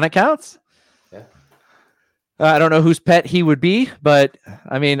 Sonic counts. Yeah. I don't know whose pet he would be, but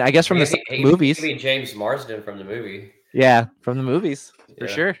I mean, I guess from the movies. He could be James Marsden from the movie. Yeah, from the movies for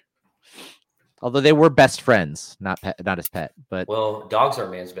sure. Although they were best friends, not his pet. But well, dogs are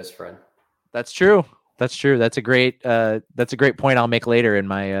man's best friend. That's true. That's true. That's a great point I'll make later in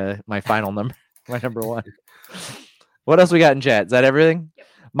my my final number, my number 1. What else we got in chat? Is that everything? Yep.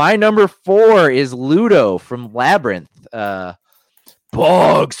 My number 4 is Ludo from Labyrinth.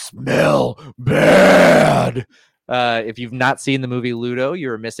 Bugs smell bad. If you've not seen the movie Ludo,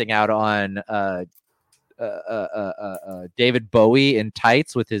 you're missing out on David Bowie in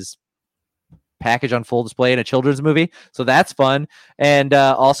tights with his package on full display in a children's movie. So that's fun. And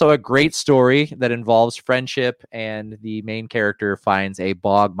also a great story that involves friendship, and the main character finds a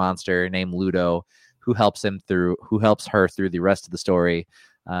bog monster named Ludo who helps her through the rest of the story.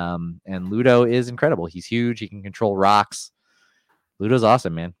 And Ludo is incredible. He's huge. He can control rocks. Ludo's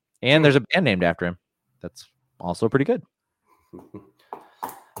awesome, man. And there's a band named after him. That's also pretty good.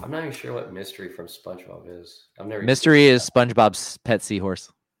 I'm not even sure what Mystery from SpongeBob is. Mystery is SpongeBob's pet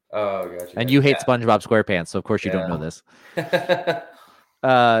seahorse. Oh, gotcha. And you hate SpongeBob SquarePants, so of course you don't know this.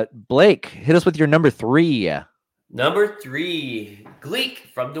 Blake, hit us with your number 3. Number 3, Gleek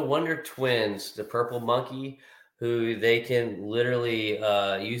from the Wonder Twins, the purple monkey, who they can literally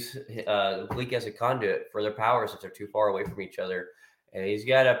use Gleek as a conduit for their powers if they're too far away from each other. And he's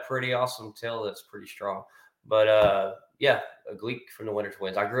got a pretty awesome tail that's pretty strong. But yeah, a Gleek from the Wonder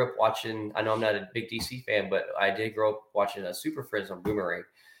Twins. I grew up watching, I know I'm not a big DC fan, but I did grow up watching Super Friends on Boomerang.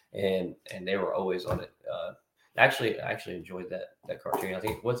 And they were always on it. I actually enjoyed that cartoon. I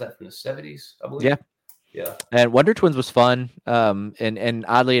think was that from the 70s, I believe. Yeah. And Wonder Twins was fun. And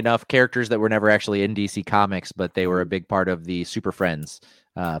oddly enough, characters that were never actually in DC Comics, but they were a big part of the Super Friends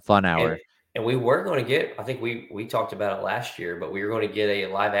Fun Hour. And we were going to get, I think we talked about it last year, but we were going to get a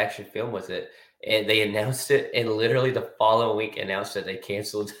live action film with it. And they announced it, and literally the following week announced that they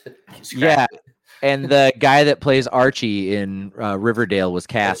canceled it. Yeah. And the guy that plays Archie in Riverdale was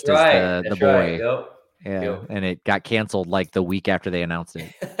cast as the boy. Right. Yeah, yep. And it got canceled like the week after they announced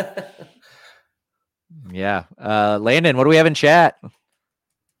it. Yeah. Landon, what do we have in chat?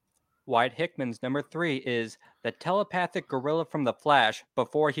 Wyatt Hickman's number 3 is the telepathic gorilla from The Flash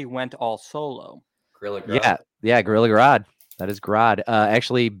before he went all solo. Gorilla Grodd. Yeah, Gorilla Grodd. That is Grodd.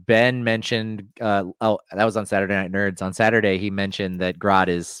 Actually, Ben mentioned, that was on Saturday Night Nerds. On Saturday, he mentioned that Grodd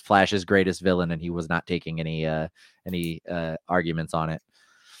is Flash's greatest villain, and he was not taking any arguments on it.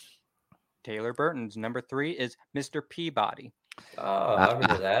 Taylor Burton's number 3 is Mr. Peabody. Oh, I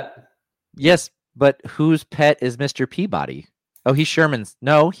remember that. Yes, but whose pet is Mr. Peabody? Oh, he's Sherman's.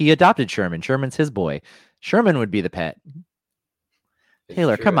 No, he adopted Sherman. Sherman's his boy. Sherman would be the pet.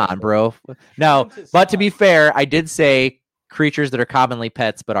 Taylor, come on, bro. No, but to be fair, I did say creatures that are commonly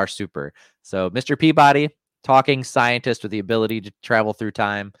pets but are super. So Mr. Peabody, talking scientist with the ability to travel through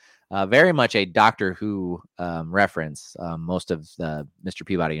time. Very much a Doctor Who reference, most of Mr.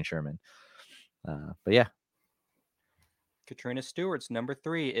 Peabody and Sherman. But yeah. Katrina Stewart's number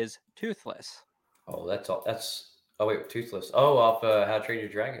 3 is Toothless. Oh, Toothless. Oh, off How to Train Your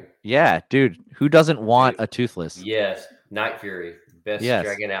Dragon. Yeah, dude. Who doesn't want a Toothless? Yes. Night Fury. Best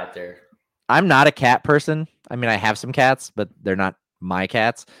dragon out there. I'm not a cat person. I mean, I have some cats, but they're not my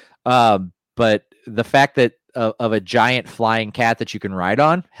cats. But the fact that of a giant flying cat that you can ride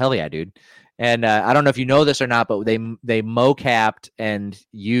on, hell yeah, dude. And I don't know if you know this or not, but they mocapped and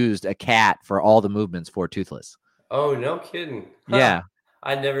used a cat for all the movements for Toothless. Oh, no kidding. Huh. Yeah.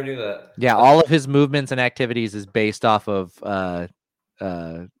 I never knew that. Yeah, all of his movements and activities is based off of a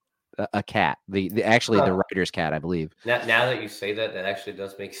cat. The writer's cat, I believe. Now that you say that actually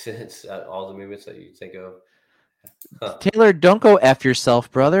does make sense. All the movements that you think of. Huh. Taylor, don't go F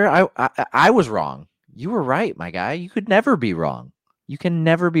yourself, brother. I was wrong. You were right, my guy. You could never be wrong. You can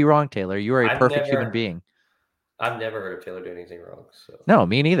never be wrong, Taylor. You are a perfect human being. I've never heard of Taylor doing anything wrong. So. No,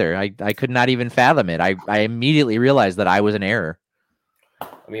 me neither. I could not even fathom it. I immediately realized that I was in error.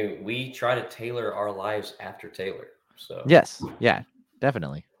 I mean, we try to tailor our lives after Taylor. So yes, yeah,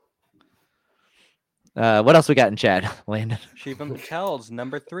 definitely. What else we got in chat, Landon? Shivam Patel's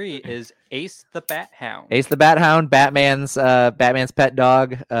number 3 is Ace the Bat Hound. Ace the Bat Hound, Batman's pet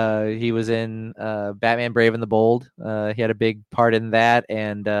dog. He was in Batman Brave and the Bold. He had a big part in that,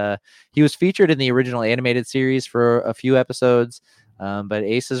 and he was featured in the original animated series for a few episodes. But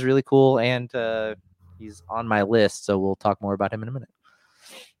Ace is really cool, and he's on my list, so we'll talk more about him in a minute.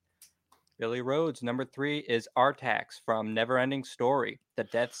 Billy Rhodes' number 3 is Artax from Neverending Story. The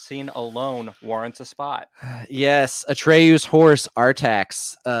death scene alone warrants a spot. Yes, Atreyu's horse,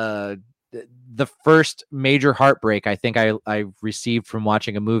 Artax. the first major heartbreak I think I received from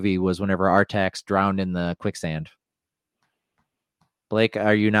watching a movie was whenever Artax drowned in the quicksand. Blake,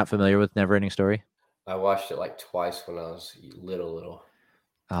 are you not familiar with Neverending Story? I watched it like twice when I was little.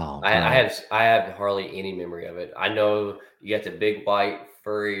 Oh, I have hardly any memory of it. I know you got the big white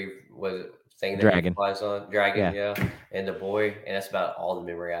furry thing that Dragon. he flies on, dragon, Yeah. and the boy, and that's about all the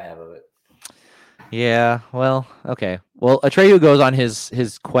memory I have of it. Yeah, well, okay. Well, Atreyu goes on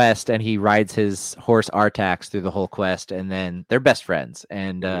his quest and he rides his horse Artax through the whole quest, and then they're best friends.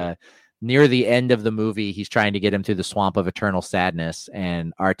 And near the end of the movie, he's trying to get him through the swamp of eternal sadness,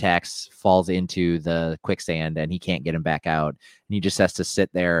 and Artax falls into the quicksand and he can't get him back out. And he just has to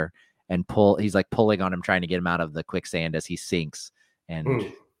sit there and pull. He's like pulling on him, trying to get him out of the quicksand as he sinks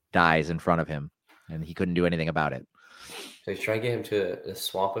and dies in front of him. And he couldn't do anything about it. So he's trying to get him to the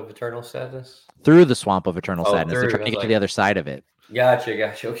swamp of eternal sadness? Through the swamp of eternal sadness. through. They're trying to get to the other side of it.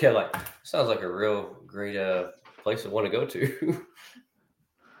 Gotcha. Okay, like sounds like a real great place to want to go to.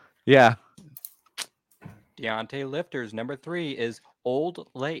 Yeah. Deontay Lifter's number 3 is Old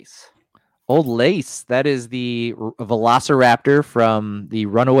Lace. Old Lace. That is the Velociraptor from the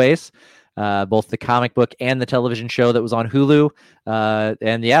Runaways, both the comic book and the television show that was on Hulu.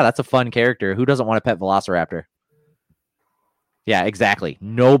 And yeah, that's a fun character. Who doesn't want a pet Velociraptor? Yeah, exactly.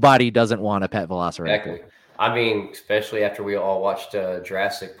 Nobody doesn't want a pet Velociraptor. Exactly. I mean, especially after we all watched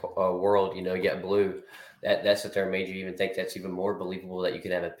Jurassic World, Get Blue. That sit there made you even think that's even more believable that you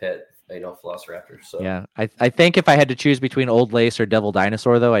could have a pet, Velociraptor. So yeah, I think if I had to choose between Old Lace or Devil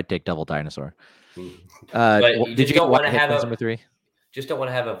Dinosaur, though, I'd take Devil Dinosaur. But you did you don't want to have have number 3? Just don't want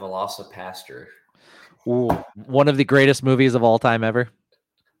to have a Velocipaster. Ooh, one of the greatest movies of all time ever.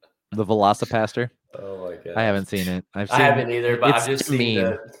 The Velocipaster. Oh my god! I haven't seen it. I haven't either, but I've just seen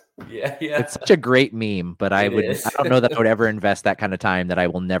meme. Yeah. It's such a great meme, but I don't know that I would ever invest that kind of time that I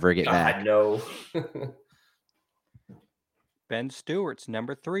will never get back. I know. Ben Stewart's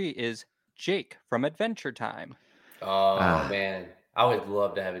number 3 is Jake from Adventure Time. Oh man, I would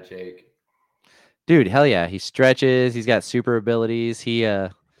love to have a Jake. Dude, hell yeah. He stretches, he's got super abilities.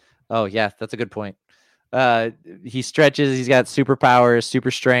 Oh yeah, that's a good point. He stretches, he's got superpowers,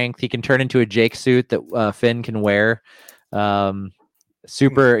 super strength. He can turn into a Jake suit that Finn can wear.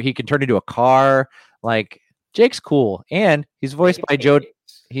 He can turn into a car. Like, Jake's cool. And he's voiced by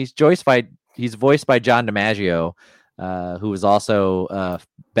he's voiced by John DiMaggio, who was also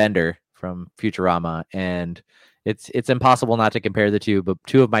Bender from Futurama. And it's impossible not to compare the two, but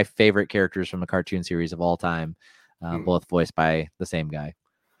two of my favorite characters from the cartoon series of all time, both voiced by the same guy.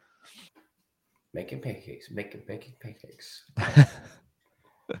 Making pancakes.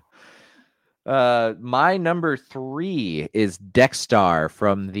 My number 3 is Dexstar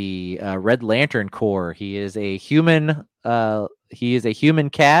from the Red Lantern Corps. He is a human. He is a human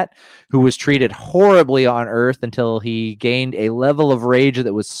cat who was treated horribly on Earth until he gained a level of rage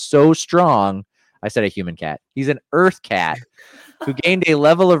that was so strong. I said a human cat. He's an Earth cat who gained a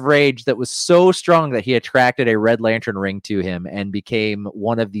level of rage that was so strong that he attracted a Red Lantern ring to him and became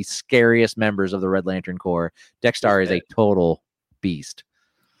one of the scariest members of the Red Lantern Corps. Dexstar is a total beast.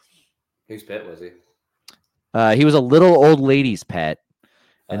 Whose pet was he? He was a little old lady's pet,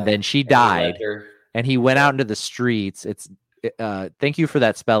 and then she died, and he went out into the streets. Thank you for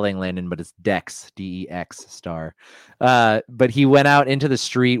that spelling, Landon, but it's Dex, D-E-X, star. But he went out into the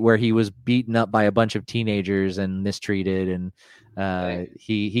street where he was beaten up by a bunch of teenagers and mistreated, and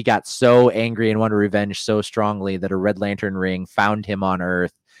he got so angry and wanted revenge so strongly that a Red Lantern ring found him on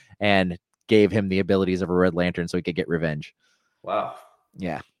Earth and gave him the abilities of a Red Lantern so he could get revenge. Wow.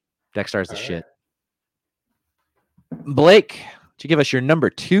 Yeah. Dexstar's the shit. Blake, would you give us your number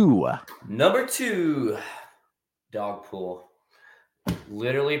 2? Number 2, Dogpool.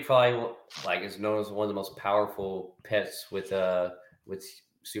 Literally, probably is known as one of the most powerful pets with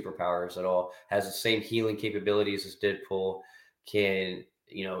superpowers at all. Has the same healing capabilities as Deadpool. Can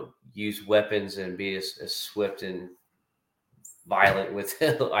use weapons and be as swift and violent with,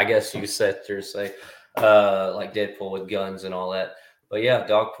 I guess you said to say, like Deadpool with guns and all that. But yeah,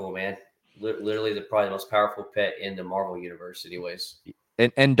 Dogpool, man, literally probably the most powerful pet in the Marvel universe, anyways.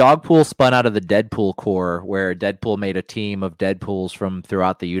 And Dogpool spun out of the Deadpool Corps, where Deadpool made a team of Deadpools from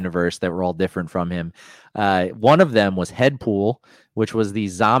throughout the universe that were all different from him. One of them was Headpool, which was the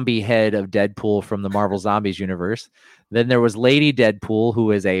zombie head of Deadpool from the Marvel Zombies universe. Then there was Lady Deadpool,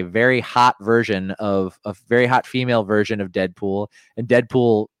 who is a very hot female version of Deadpool, and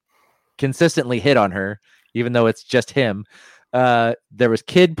Deadpool consistently hit on her, even though it's just him. There was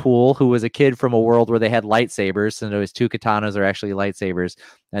Kid Pool, who was a kid from a world where they had lightsabers, and those two katanas are actually lightsabers.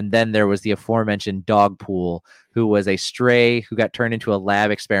 And then there was the aforementioned Dog Pool, who was a stray who got turned into a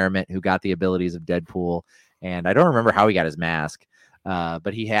lab experiment, who got the abilities of Deadpool. And I don't remember how he got his mask,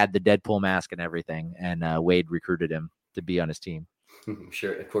 but he had the Deadpool mask and everything. And Wade recruited him to be on his team.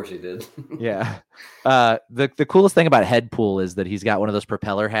 Sure, of course he did. Yeah. The coolest thing about Headpool is that he's got one of those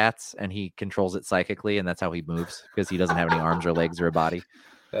propeller hats and he controls it psychically, and that's how he moves because he doesn't have any arms or legs or a body.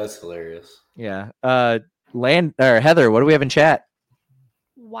 That's hilarious. Yeah. Heather, what do we have in chat?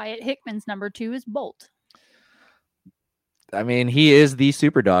 Wyatt Hickman's number 2 is Bolt. I mean, he is the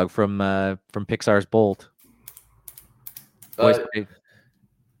super dog from Pixar's Bolt. What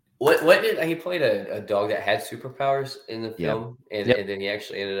did he played a dog that had superpowers in the film, and then he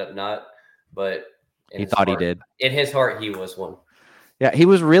actually ended up not, but he thought he did. In his heart, he was one. Yeah, he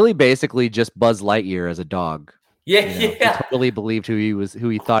was really basically just Buzz Lightyear as a dog. Yeah, He totally believed who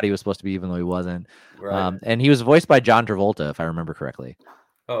he thought he was supposed to be, even though he wasn't. Right. And he was voiced by John Travolta, if I remember correctly.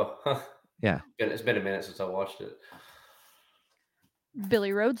 Oh, yeah. It's been a minute since I watched it.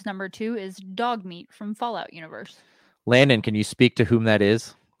 Billy Rhodes' number 2 is Dog Meat from Fallout universe. Landon, can you speak to whom that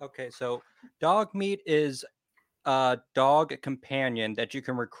is? Okay, so Dog Meat is a dog companion that you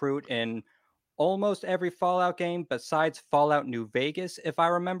can recruit in almost every Fallout game besides Fallout New Vegas, if I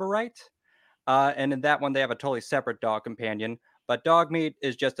remember right. And in that one, they have a totally separate dog companion. But Dog Meat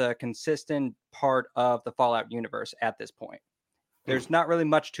is just a consistent part of the Fallout universe at this point. There's not really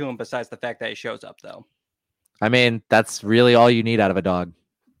much to him besides the fact that he shows up, though. I mean, that's really all you need out of a dog.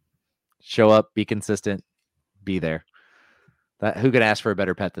 Show up, be consistent, be there. Who could ask for a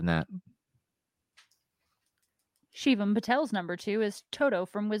better pet than that? Shivam Patel's number 2 is Toto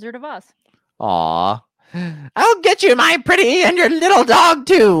from Wizard of Oz. Aw. I'll get you, my pretty, and your little dog,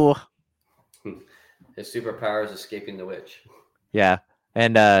 too. His superpower is escaping the witch. Yeah.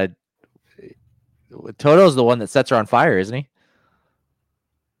 And Toto's the one that sets her on fire, isn't he?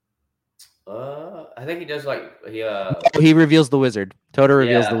 I think he does he reveals the wizard. Toto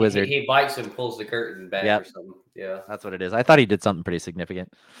reveals the wizard. He bites and pulls the curtain back or something. Yeah. That's what it is. I thought he did something pretty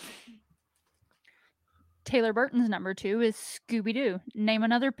significant. Taylor Burton's number 2 is Scooby-Doo. Name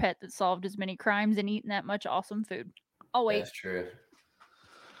another pet that solved as many crimes and eaten that much awesome food. Oh, wait. That's true.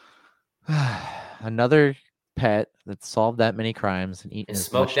 Another pet that solved that many crimes and eaten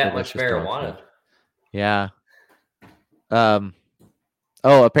smoked that much marijuana. Yeah.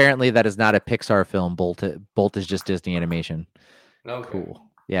 Oh, apparently that is not a Pixar film. Bolt is just Disney animation. Okay. Cool.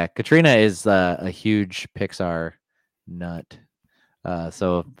 Yeah, Katrina is a huge Pixar nut.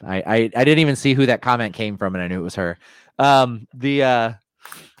 So I didn't even see who that comment came from, and I knew it was her. What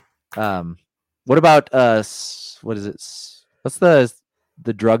about what is it? What's the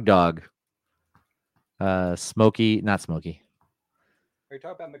drug dog? Smokey, not Smokey. Are you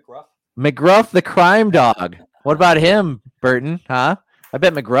talking about McGruff? McGruff, the crime dog. What about him, Burton? Huh? I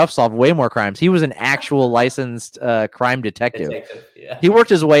bet McGruff solved way more crimes. He was an actual licensed crime detective. Yeah. He worked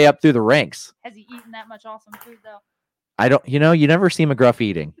his way up through the ranks. Has he eaten that much awesome food, though? I don't, you never see McGruff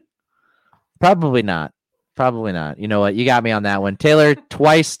eating. Probably not. You know what? You got me on that one. Taylor,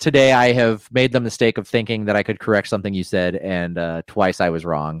 twice today I have made the mistake of thinking that I could correct something you said, and twice I was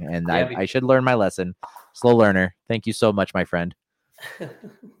wrong. And I should learn my lesson. Slow learner. Thank you so much, my friend.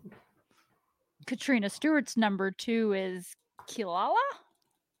 Katrina Stewart's number 2 is Kilala?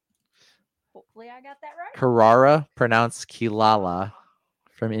 Hopefully I got that right. Carrara, pronounced Kilala,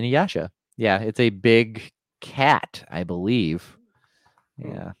 from Inuyasha. Yeah, it's a big cat, I believe.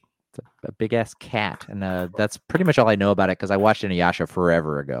 Yeah, it's a big ass cat, and that's pretty much all I know about it because I watched Inuyasha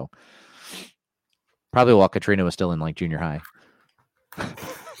forever ago. Probably while Katrina was still in like junior high.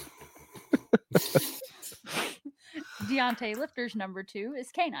 Deontay Lifter's number 2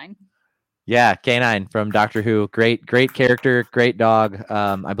 is Canine. Yeah, Canine from Doctor Who. Great character, great dog.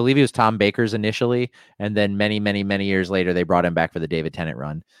 I believe he was Tom Baker's initially, and then many years later they brought him back for the David Tennant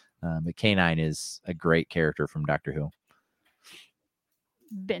run. But Canine is a great character from Doctor Who.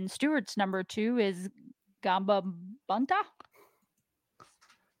 Ben Stewart's number 2 is Gamba Bunta.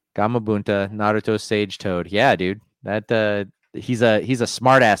 Gamabunta, Naruto Sage Toad. Yeah, dude. That he's a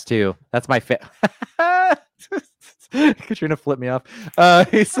smart ass too. That's my Katrina flipped me off.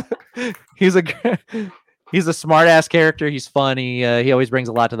 He's a smart ass character. He's funny. He always brings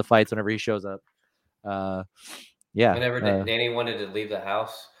a lot to the fights whenever he shows up. Yeah. Whenever Danny wanted to leave the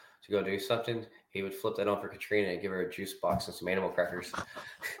house to go do something, he would flip that on for Katrina and give her a juice box and some animal crackers.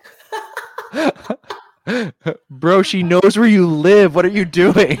 Bro, she knows where you live. What are you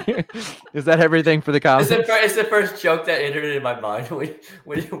doing? Is that everything for the comments? It's the first joke that entered in my mind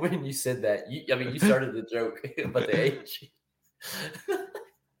when you said that. You started the joke about the age.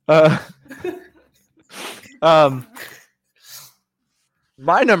 Uh,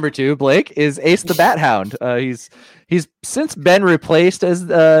 my number 2, Blake, is Ace the Bat Hound. He's since been replaced as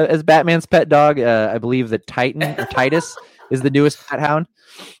Batman's pet dog. I believe that Titan or Titus is the newest Bat Hound.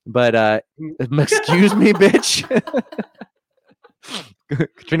 But excuse me, bitch.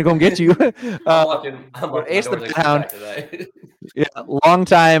 Trying to go and get you. I'm Ace the Bat Hound. Yeah,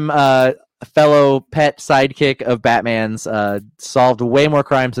 longtime fellow pet sidekick of Batman's, solved way more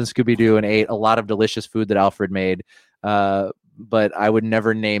crimes than Scooby-Doo and ate a lot of delicious food that Alfred made. But I would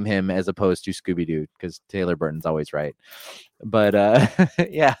never name him as opposed to Scooby-Doo because Taylor Burton's always right. But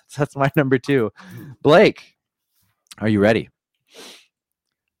yeah, that's my number 2. Blake, are you ready?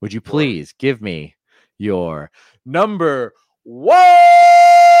 Would you please give me your number 1?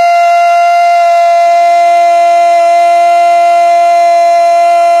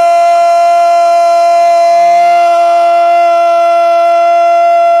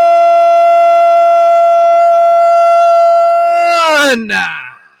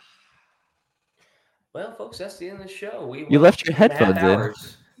 Well, folks, that's the end of the show. You left your headphones in.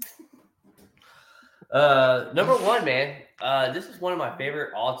 Number 1, man. This is one of my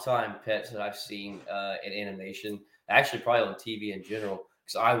favorite all-time pets that I've seen in animation. Actually, probably on TV in general,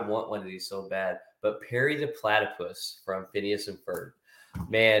 because I want one of these so bad. But Perry the Platypus from Phineas and Ferb.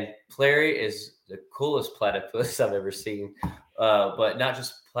 Man, Perry is the coolest platypus I've ever seen. But not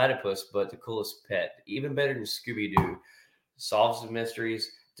just platypus, but the coolest pet. Even better than Scooby-Doo. Solves the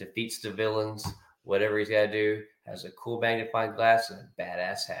mysteries, defeats the villains, whatever he's got to do. Has a cool magnifying glass and a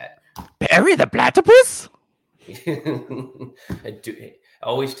badass hat. Perry the Platypus?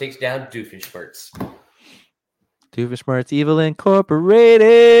 Always takes down Doofenshmirtz. Doofenshmirtz Evil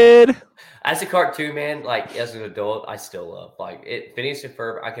Incorporated. As a cartoon, man, like as an adult, I still love it. Phineas and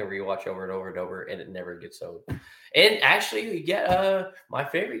Ferb, I can rewatch over and over and over, and it never gets old. And actually, you get my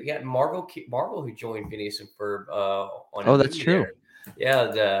favorite, you got Marvel who joined Phineas and Ferb on. Oh, that's true. There. Yeah,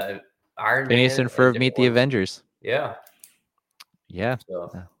 the Iron Phineas Man and Ferb meet the Avengers. Yeah. Yeah.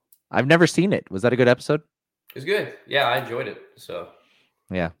 So. I've never seen it. Was that a good episode? It's good. Yeah, I enjoyed it. So.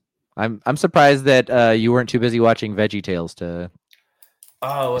 Yeah. I'm surprised that you weren't too busy watching VeggieTales to.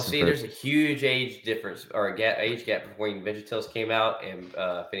 Oh, well, see, there's a huge age difference or age gap between VeggieTales came out and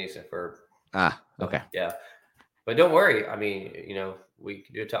Phineas and Ferb. Ah, okay. Yeah. But don't worry. I mean, we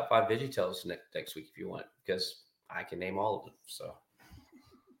can do a top 5 VeggieTales next week if you want, because I can name all of them. So.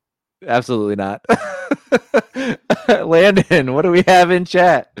 Absolutely not. Landon, what do we have in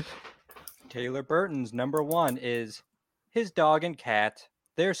chat? Taylor Burton's number 1 is his dog and cat.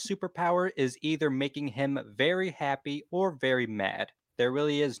 Their superpower is either making him very happy or very mad. There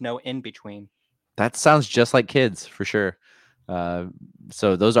really is no in between. That sounds just like kids for sure.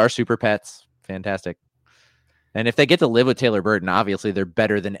 So those are super pets. Fantastic. And if they get to live with Taylor Burton, obviously they're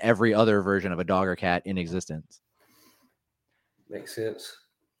better than every other version of a dog or cat in existence. Makes sense.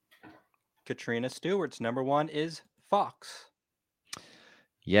 Katrina Stewart's number 1 is Fox.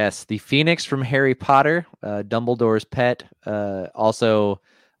 Yes, the Phoenix from Harry Potter, Dumbledore's pet, also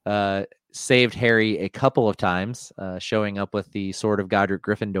saved Harry a couple of times, showing up with the Sword of Godric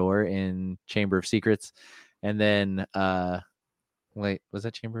Gryffindor in Chamber of Secrets. And then, wait, was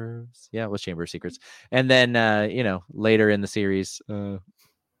that Chamber? Yeah, it was Chamber of Secrets. And then, later in the series, and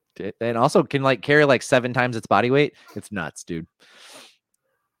also can carry 7 times its body weight. It's nuts, dude.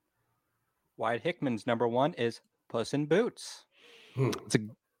 Wyatt Hickman's number 1 is Puss in Boots.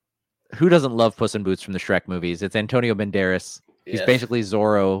 Who doesn't love Puss in Boots from the Shrek movies? It's Antonio Banderas. He's basically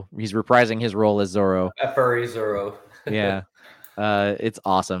Zorro. He's reprising his role as Zorro. A furry Zorro. Yeah. It's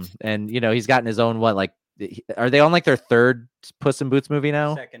awesome. And, he's gotten his own, are they on their 3rd Puss in Boots movie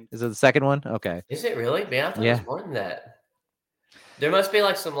now? Second. Is it the 2nd one? Okay. Is it really? Man, I thought it was more than that. There must be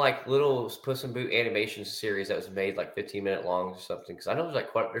some little Puss in Boot animation series that was made 15-minute long or something. Because I know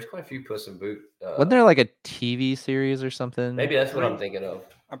there's quite a few Puss in Boot. Wasn't there a TV series or something? Maybe that's what I'm thinking of.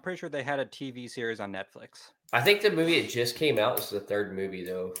 I'm pretty sure they had a TV series on Netflix. I think the movie that just came out is the 3rd movie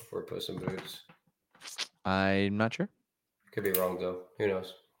though for Puss in Boots. I'm not sure. Could be wrong though. Who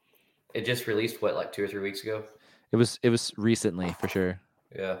knows? It just released 2 or 3 weeks ago. It was recently for sure.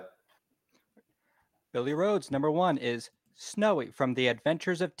 Yeah. Billy Rhodes' number 1 is Snowy from The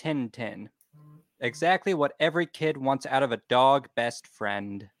Adventures of Tintin. Exactly what every kid wants out of a dog best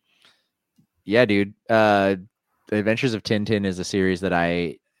friend. Yeah, dude. The Adventures of Tintin is a series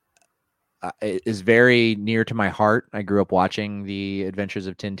that is very near to my heart. I grew up watching the Adventures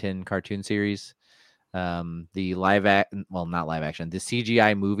of Tintin cartoon series. The not live action. The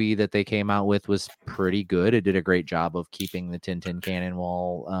CGI movie that they came out with was pretty good. It did a great job of keeping the Tintin canon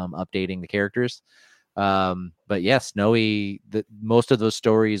while updating the characters. But yeah, Snowy. Most of those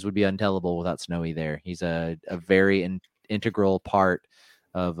stories would be untellable without Snowy there. He's a very integral part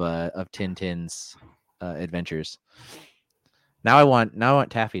of Tintin's adventures. Now I want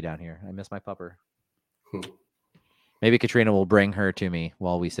Taffy down here. I miss my pupper. Maybe Katrina will bring her to me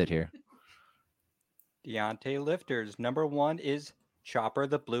while we sit here. Deontay Lifters. Number 1 is Chopper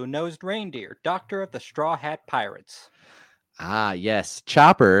the Blue-Nosed Reindeer, Doctor of the Straw Hat Pirates. Ah, yes.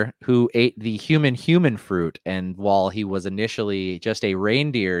 Chopper, who ate the human fruit, and while he was initially just a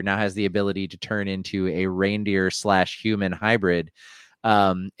reindeer, now has the ability to turn into a reindeer/human hybrid.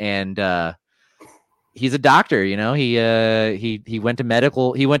 He's a doctor, you know. He went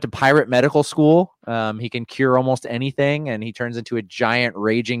to pirate medical school. He can cure almost anything, and he turns into a giant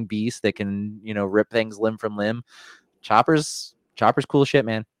raging beast that can, you know, rip things limb from limb. Chopper's cool shit,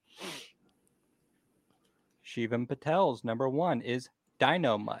 man. Shivam Patel's number 1 is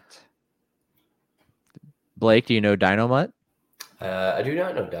Dino-Mutt. Blake, do you know Dino-Mutt? I do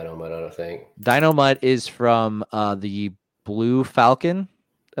not know Dino-Mutt, I don't think. Dino-Mutt is from the Blue Falcon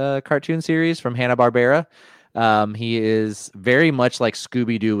cartoon series from Hanna-Barbera. He is very much like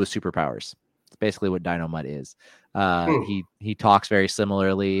Scooby-Doo with superpowers. It's basically what Dino-Mutt is. He talks very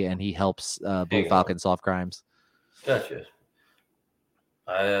similarly, and he helps Blue Falcon solve crimes. Gotcha.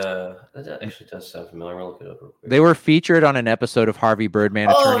 That actually does sound familiar. I'll look it up real quick. They were featured on an episode of Harvey Birdman,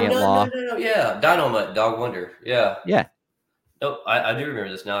 Attorney at Law. No. Yeah, Dino-Mutt, Dog Wonder. Yeah. Yeah. Nope, I do remember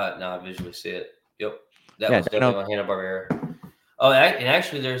this now. Now I visually see it. Yep. That was definitely on Hanna-Barbera. Oh, and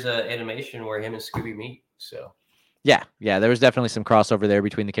actually, there's an animation where him and Scooby meet. So. Yeah, there was definitely some crossover there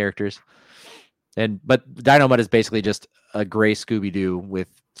between the characters. But Dino-Mutt is basically just a gray Scooby-Doo with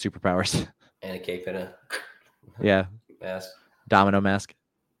superpowers. And a cape and a mask. Domino mask.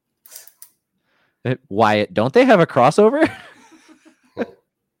 Wyatt, don't they have a crossover?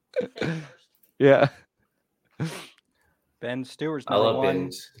 Yeah. Ben Stewart's number 1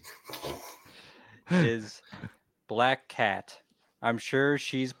 Ben's. is Black Cat. I'm sure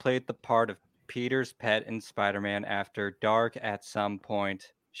she's played the part of Peter's pet in Spider-Man After Dark at some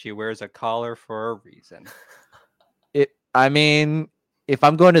point. She wears a collar for a reason. I mean, if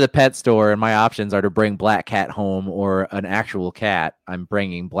I'm going to the pet store and my options are to bring Black Cat home or an actual cat, I'm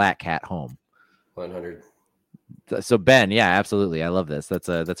bringing Black Cat home. 100. So Ben, yeah, absolutely. I love this. That's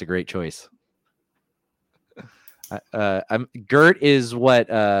a great choice. Gert is what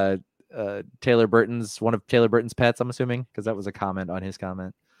one of Taylor Burton's pets, I'm assuming, because that was a comment on his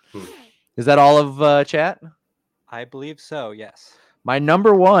comment. Is that all of chat? I believe so, yes. My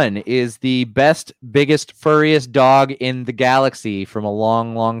number 1 is the best, biggest, furriest dog in the galaxy from a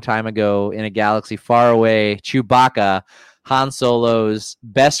long, long time ago in a galaxy far away, Chewbacca, Han Solo's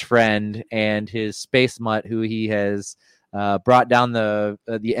best friend and his space mutt who he has brought down the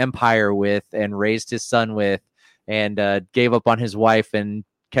Empire with and raised his son with, and gave up on his wife and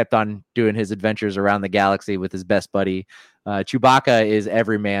kept on doing his adventures around the galaxy with his best buddy. Chewbacca is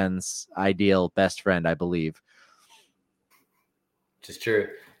every man's ideal best friend, I believe. It's true.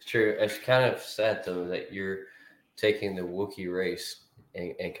 It's true. It's kind of sad, though, that you're taking the Wookiee race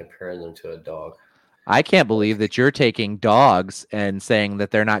and comparing them to a dog. I can't believe that you're taking dogs and saying that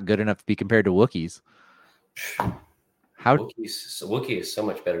they're not good enough to be compared to Wookiees. How Wookiee is so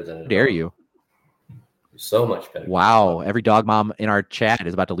much better than a dog. Dare you? So much better. Wow. Every dog mom in our chat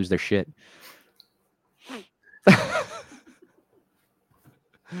is about to lose their shit.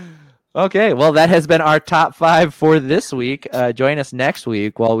 Okay, well, that has been our top 5 for this week. Join us next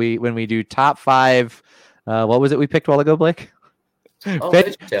week when we do top 5. What was it we picked a while ago, Blake? Top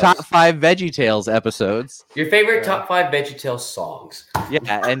 5 VeggieTales episodes. Your favorite top 5 VeggieTales songs.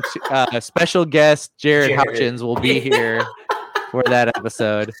 Yeah, and special guest Jared Hutchins will be here for that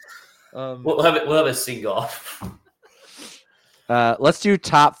episode. We'll have a sing off. Let's do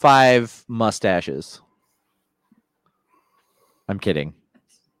top 5 mustaches. I'm kidding.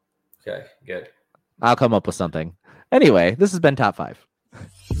 Okay, good. I'll come up with something. Anyway, this has been top 5.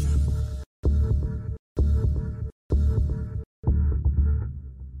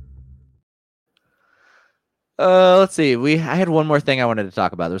 Let's see. I had one more thing I wanted to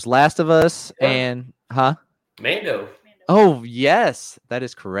talk about. There's Last of Us and Mando. Oh, yes, that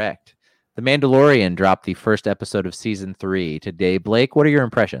is correct. The Mandalorian dropped the first episode of season 3 today. Blake, what are your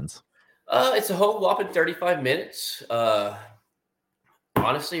impressions? It's a whole whopping 35 minutes.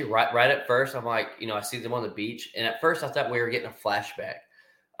 Honestly, right at first, I'm like, I see them on the beach, and at first I thought we were getting a flashback.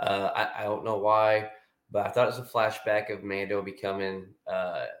 I don't know why, but I thought it was a flashback of Mando becoming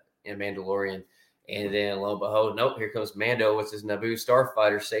a Mandalorian. And then lo and behold, nope, here comes Mando with his Naboo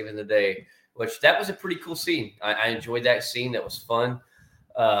starfighter saving the day, which that was a pretty cool scene. I enjoyed that scene. That was fun.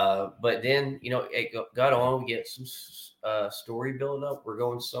 But then, it got on. We get some story build up. We're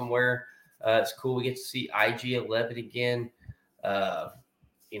going somewhere. It's cool. We get to see IG-11 again.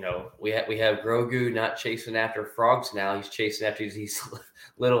 We have Grogu not chasing after frogs now. He's chasing after these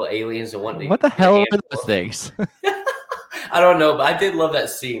little aliens. What the hell are those things? I don't know, but I did love that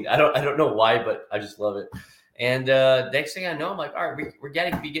scene. I don't know why, but I just love it. And next thing I know, I'm like, all right, we're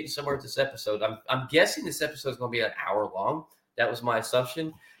going to be getting somewhere with this episode. I'm guessing this episode is going to be an hour long. That was my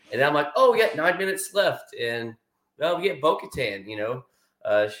assumption. And then I'm like, oh, we got 9 minutes left. And, well, we get Bo-Katan,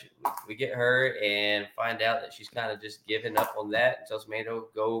 we get her and find out that she's kind of just giving up on that and tells Mando,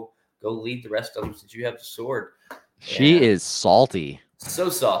 go lead the rest of them since you have the sword. She is salty. So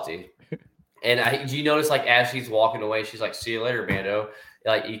salty. And do you notice, like, as she's walking away, she's like, see you later, Mando.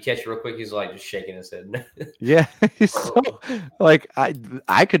 Like, you catch it real quick, he's like just shaking his head. Yeah. He's so, like,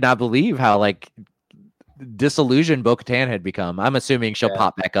 I could not believe how, like, disillusioned Bo-Katan had become. I'm assuming she'll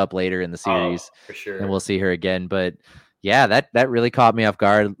pop back up later in the series. For sure. And we'll see her again. But yeah, that really caught me off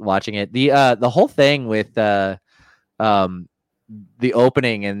guard watching it. The whole thing with the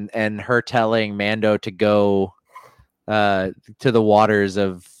opening and her telling Mando to go to the waters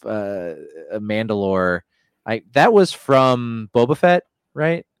of Mandalore, that was from Boba Fett,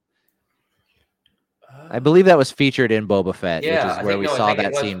 right? I believe that was featured in Boba Fett, which is where we saw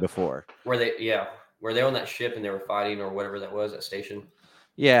that scene before. Were they on that ship and they were fighting or whatever that was, that station?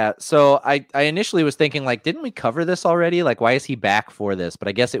 Yeah, so I initially was thinking, like, didn't we cover this already? Like, why is he back for this? But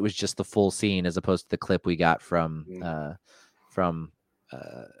I guess it was just the full scene as opposed to the clip we got from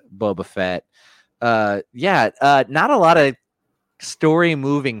Boba Fett. Not a lot of story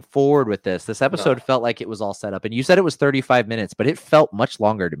moving forward with this. This episode felt like it was all set up. And you said it was 35 minutes, but it felt much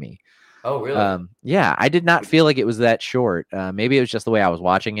longer to me. Oh, really? Yeah, I did not feel like it was that short. Maybe it was just the way I was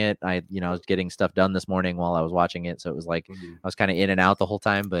watching it. I was getting stuff done this morning while I was watching it, so it was like I was kind of in and out the whole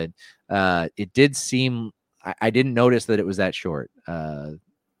time. But it did seem I didn't notice that it was that short.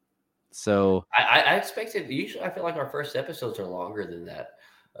 So I expected. Usually, I feel like our first episodes are longer than that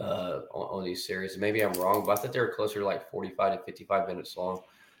on these series. Maybe I'm wrong, but I thought they were closer to like 45 to 55 minutes long.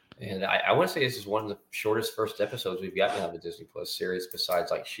 And I want to say this is one of the shortest first episodes we've gotten out of the Disney Plus series, besides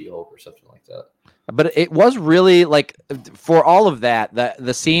like She-Hulk or something like that. But it was really, like, for all of that,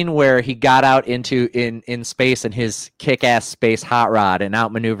 the scene where he got out in space in his kick-ass space hot rod and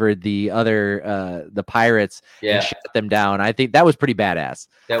outmaneuvered the other the pirates and shut them down. I think that was pretty badass.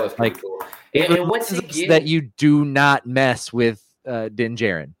 That was pretty cool. And once again, that you do not mess with Din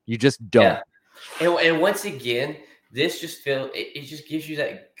Djarin. You just don't. Yeah. And once again, this just it just gives you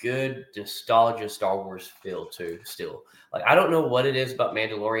that good nostalgia Star Wars feel too. Still, like, I don't know what it is about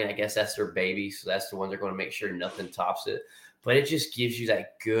Mandalorian. I guess that's their baby, so that's the one they're going to make sure nothing tops it. But it just gives you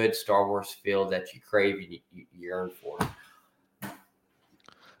that good Star Wars feel that you crave and you yearn for.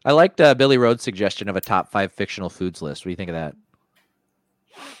 I liked Billy Rhodes' suggestion of a top 5 fictional foods list. What do you think of that?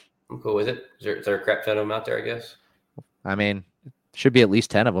 I'm cool with it. Is there a crap ton of them out there, I guess? I mean, should be at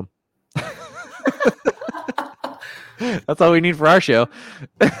least 10 of them. That's all we need for our show.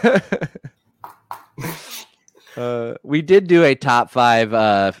 We did do a top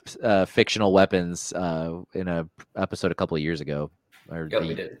 5 fictional weapons in a episode a couple of years ago.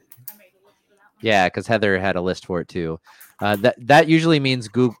 We did. Yeah, because Heather had a list for it too. That usually means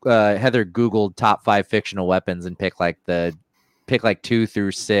Heather Googled top 5 fictional weapons and pick like 2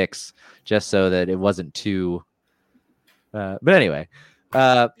 through 6, just so that it wasn't too. But anyway.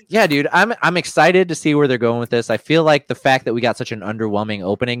 Yeah, dude, I'm excited to see where they're going with this. I feel like the fact that we got such an underwhelming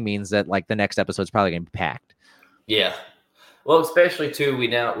opening means that, like, the next episode's probably going to be packed. Yeah. Well, especially too, we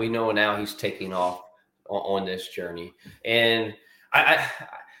know now he's taking off on this journey, and I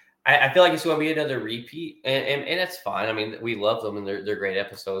feel like it's going to be another repeat, and that's fine. I mean, we love them and they're great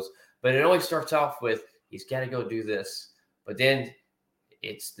episodes, but it always starts off with he's got to go do this, but then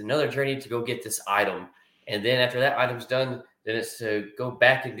it's another journey to go get this item, and then after that item's done, then it's to go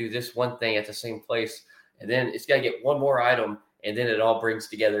back and do this one thing at the same place. And then it's got to get one more item. And then it all brings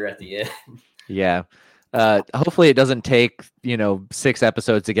together at the end. Yeah. Hopefully it doesn't take, 6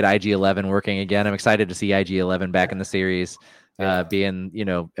 episodes to get IG-11 working again. I'm excited to see IG-11 back in the series, being,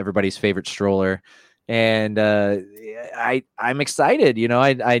 everybody's favorite stroller. And I'm excited.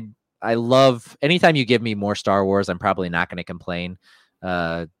 I love anytime you give me more Star Wars, I'm probably not going to complain.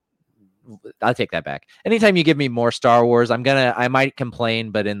 I'll take that back. Anytime you give me more Star Wars, I might complain,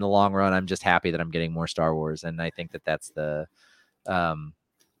 but in the long run, I'm just happy that I'm getting more Star Wars. And I think that that's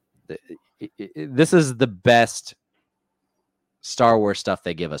this is the best Star Wars stuff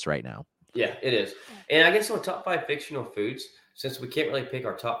they give us right now. Yeah, it is. And I guess on top 5 fictional foods. since we can't really pick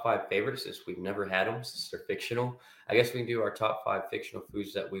our top 5 favorites, since we've never had them, since they're fictional, I guess we can do our top 5 fictional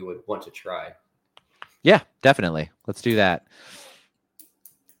foods that we would want to try. Yeah, definitely. Let's do that.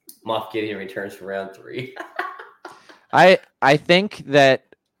 Moff Gideon returns for round 3. I think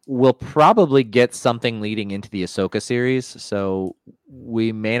that we'll probably get something leading into the Ahsoka series, so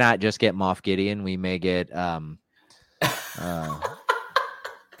we may not just get Moff Gideon. We may get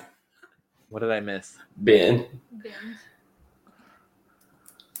what did I miss? Ben.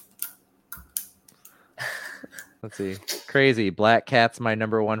 Let's see. Crazy. Black Cat's my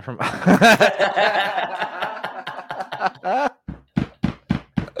number one from.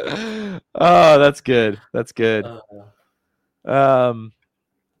 Oh, that's good. That's good. But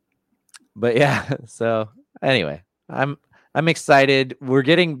yeah. So anyway, I'm excited. We're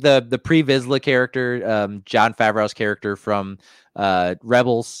getting the Pre-Vizsla character, Jon Favreau's character from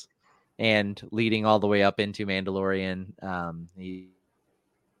Rebels, and leading all the way up into Mandalorian.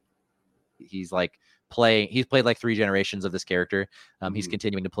 He's like he's played like 3 generations of this character. He's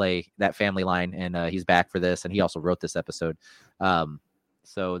continuing to play that family line, and he's back for this, and he also wrote this episode.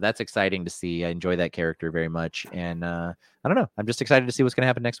 So that's exciting to see. I enjoy that character very much, and I don't know, I'm just excited to see what's going to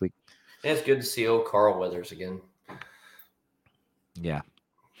happen next week. Yeah, it's good to see old Carl Weathers again. Yeah,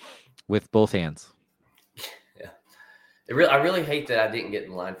 with both hands. Yeah, I really hate that I didn't get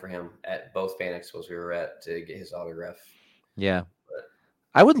in line for him at both fan expos we were at to get his autograph. Yeah.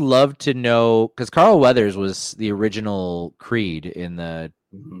 I would love to know, because Carl Weathers was the original Creed in the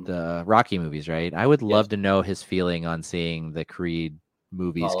Rocky movies, right? I would love to know his feeling on seeing the Creed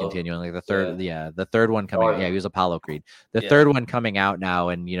movies continuing, like the third, the third one coming. Yeah, he was Apollo Creed. The third one coming out now,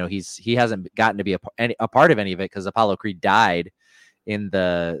 and he hasn't gotten to be a part of any of it because Apollo Creed died in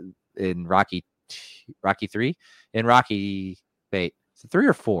Rocky 3, in Rocky. Wait, is it 3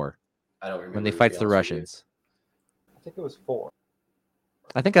 or 4? I don't remember when they fight the Russians. I think it was 4.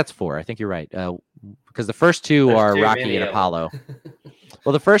 I think that's 4. I think you're right. Because the first 2 are Rocky and Apollo.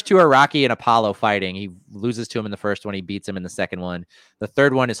 Well, the first 2 are Rocky and Apollo fighting. He loses to him in the first one. He beats him in the second one. The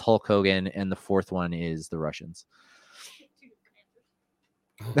third one is Hulk Hogan, and the fourth one is the Russians.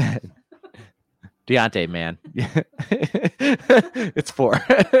 Deontay, man. It's 4.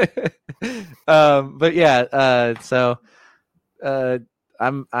 But yeah, so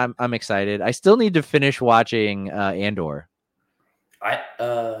I'm excited. I still need to finish watching Andor. I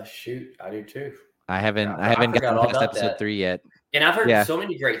do too. I haven't gotten past episode 3 yet. And I've heard so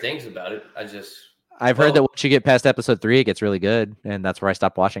many great things about it. I've heard that once you get past episode 3, it gets really good, and that's where I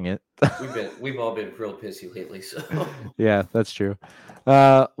stopped watching it. we've all been real pissy lately, so yeah, that's true.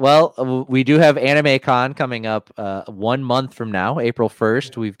 Well, we do have Anime Con coming up 1 month from now, April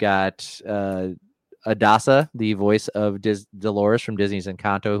 1st. We've got Adasa, the voice of Dolores from Disney's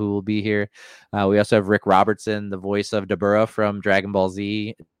Encanto, who will be here. We also have Rick Robertson, the voice of Dabura from Dragon Ball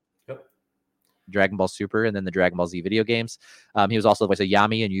Z, Dragon Ball Super, and then the Dragon Ball Z video games. He was also the voice of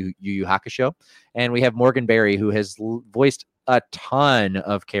Yami in Yu Yu Hakusho. And we have Morgan Berry, who has voiced a ton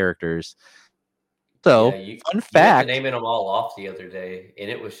of characters. So, fun fact. You naming them all off the other day, and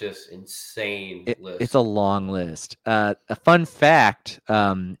it was just insane list. It's a long list. A fun fact,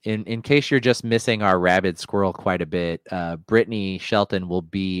 in case you're just missing our rabid squirrel quite a bit, Brittany Shelton will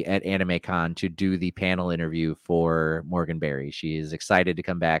be at AnimeCon to do the panel interview for Morgan Berry. She is excited to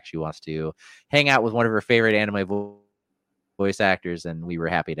come back. She wants to hang out with one of her favorite anime voice actors, and we were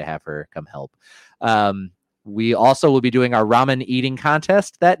happy to have her come help. We also will be doing our ramen eating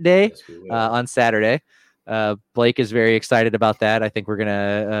contest that day on Saturday. Blake is very excited about that. I think we're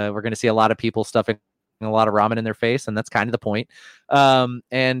gonna see a lot of people stuffing a lot of ramen in their face, and that's kind of the point.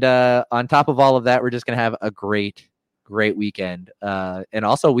 And on top of all of that, we're just gonna have a great weekend. And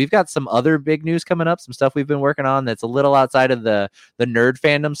also, we've got some other big news coming up. Some stuff we've been working on that's a little outside of the nerd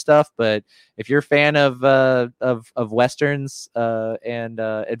fandom stuff. But if you're a fan of westerns and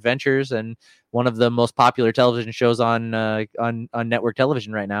adventures, and one of the most popular television shows on network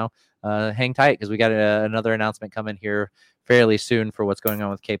television right now, hang tight, because we got another announcement coming here fairly soon for what's going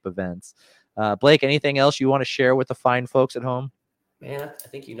on with Cape Events. Blake, anything else you want to share with the fine folks at home? Man, I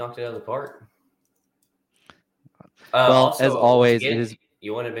think you knocked it out of the park. Well, also, as always, again, it is.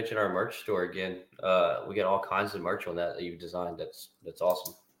 You want to mention our merch store again? We got all kinds of merch on that you've designed. That's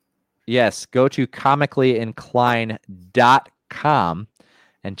awesome. Yes, go to comicallyinclined.com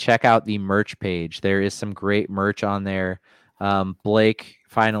and check out the merch page. There is some great merch on there. Blake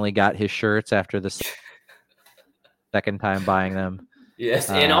finally got his shirts after the second time buying them.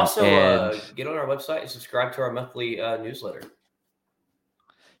 Yes, and also get on our website and subscribe to our monthly newsletter.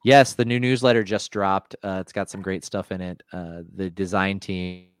 Yes, the new newsletter just dropped. It's got some great stuff in it. The design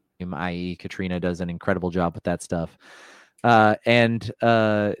team, i.e. Katrina, does an incredible job with that stuff.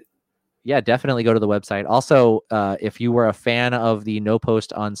 Yeah, definitely go to the website. Also, if you were a fan of the No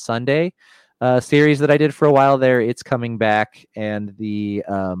Post on Sunday series that I did for a while there, it's coming back, and the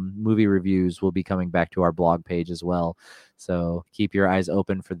movie reviews will be coming back to our blog page as well. So keep your eyes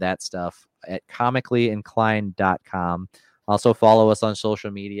open for that stuff at comicallyinclined.com. Also follow us on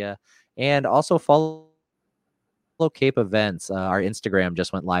social media, and also follow Cape Events. Our Instagram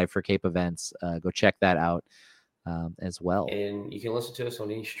just went live for Cape Events. Go check that out as well. And you can listen to us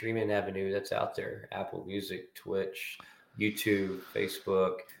on any streaming avenue that's out there: Apple Music, Twitch, YouTube,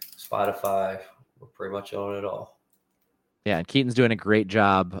 Facebook, Spotify. We're pretty much on it all. Yeah, and Keaton's doing a great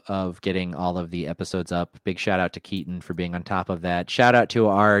job of getting all of the episodes up. Big shout out to Keaton for being on top of that. Shout out to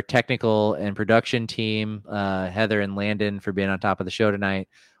our technical and production team, Heather and Landon, for being on top of the show tonight.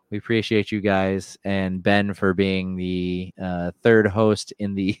 We appreciate you guys, and Ben for being the third host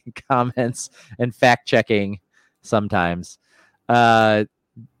in the comments and fact checking sometimes.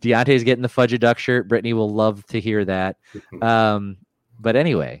 Deontay's getting the Fudge a Duck shirt. Brittany will love to hear that. But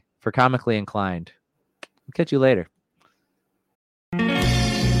anyway, for Comically Inclined, we'll catch you later.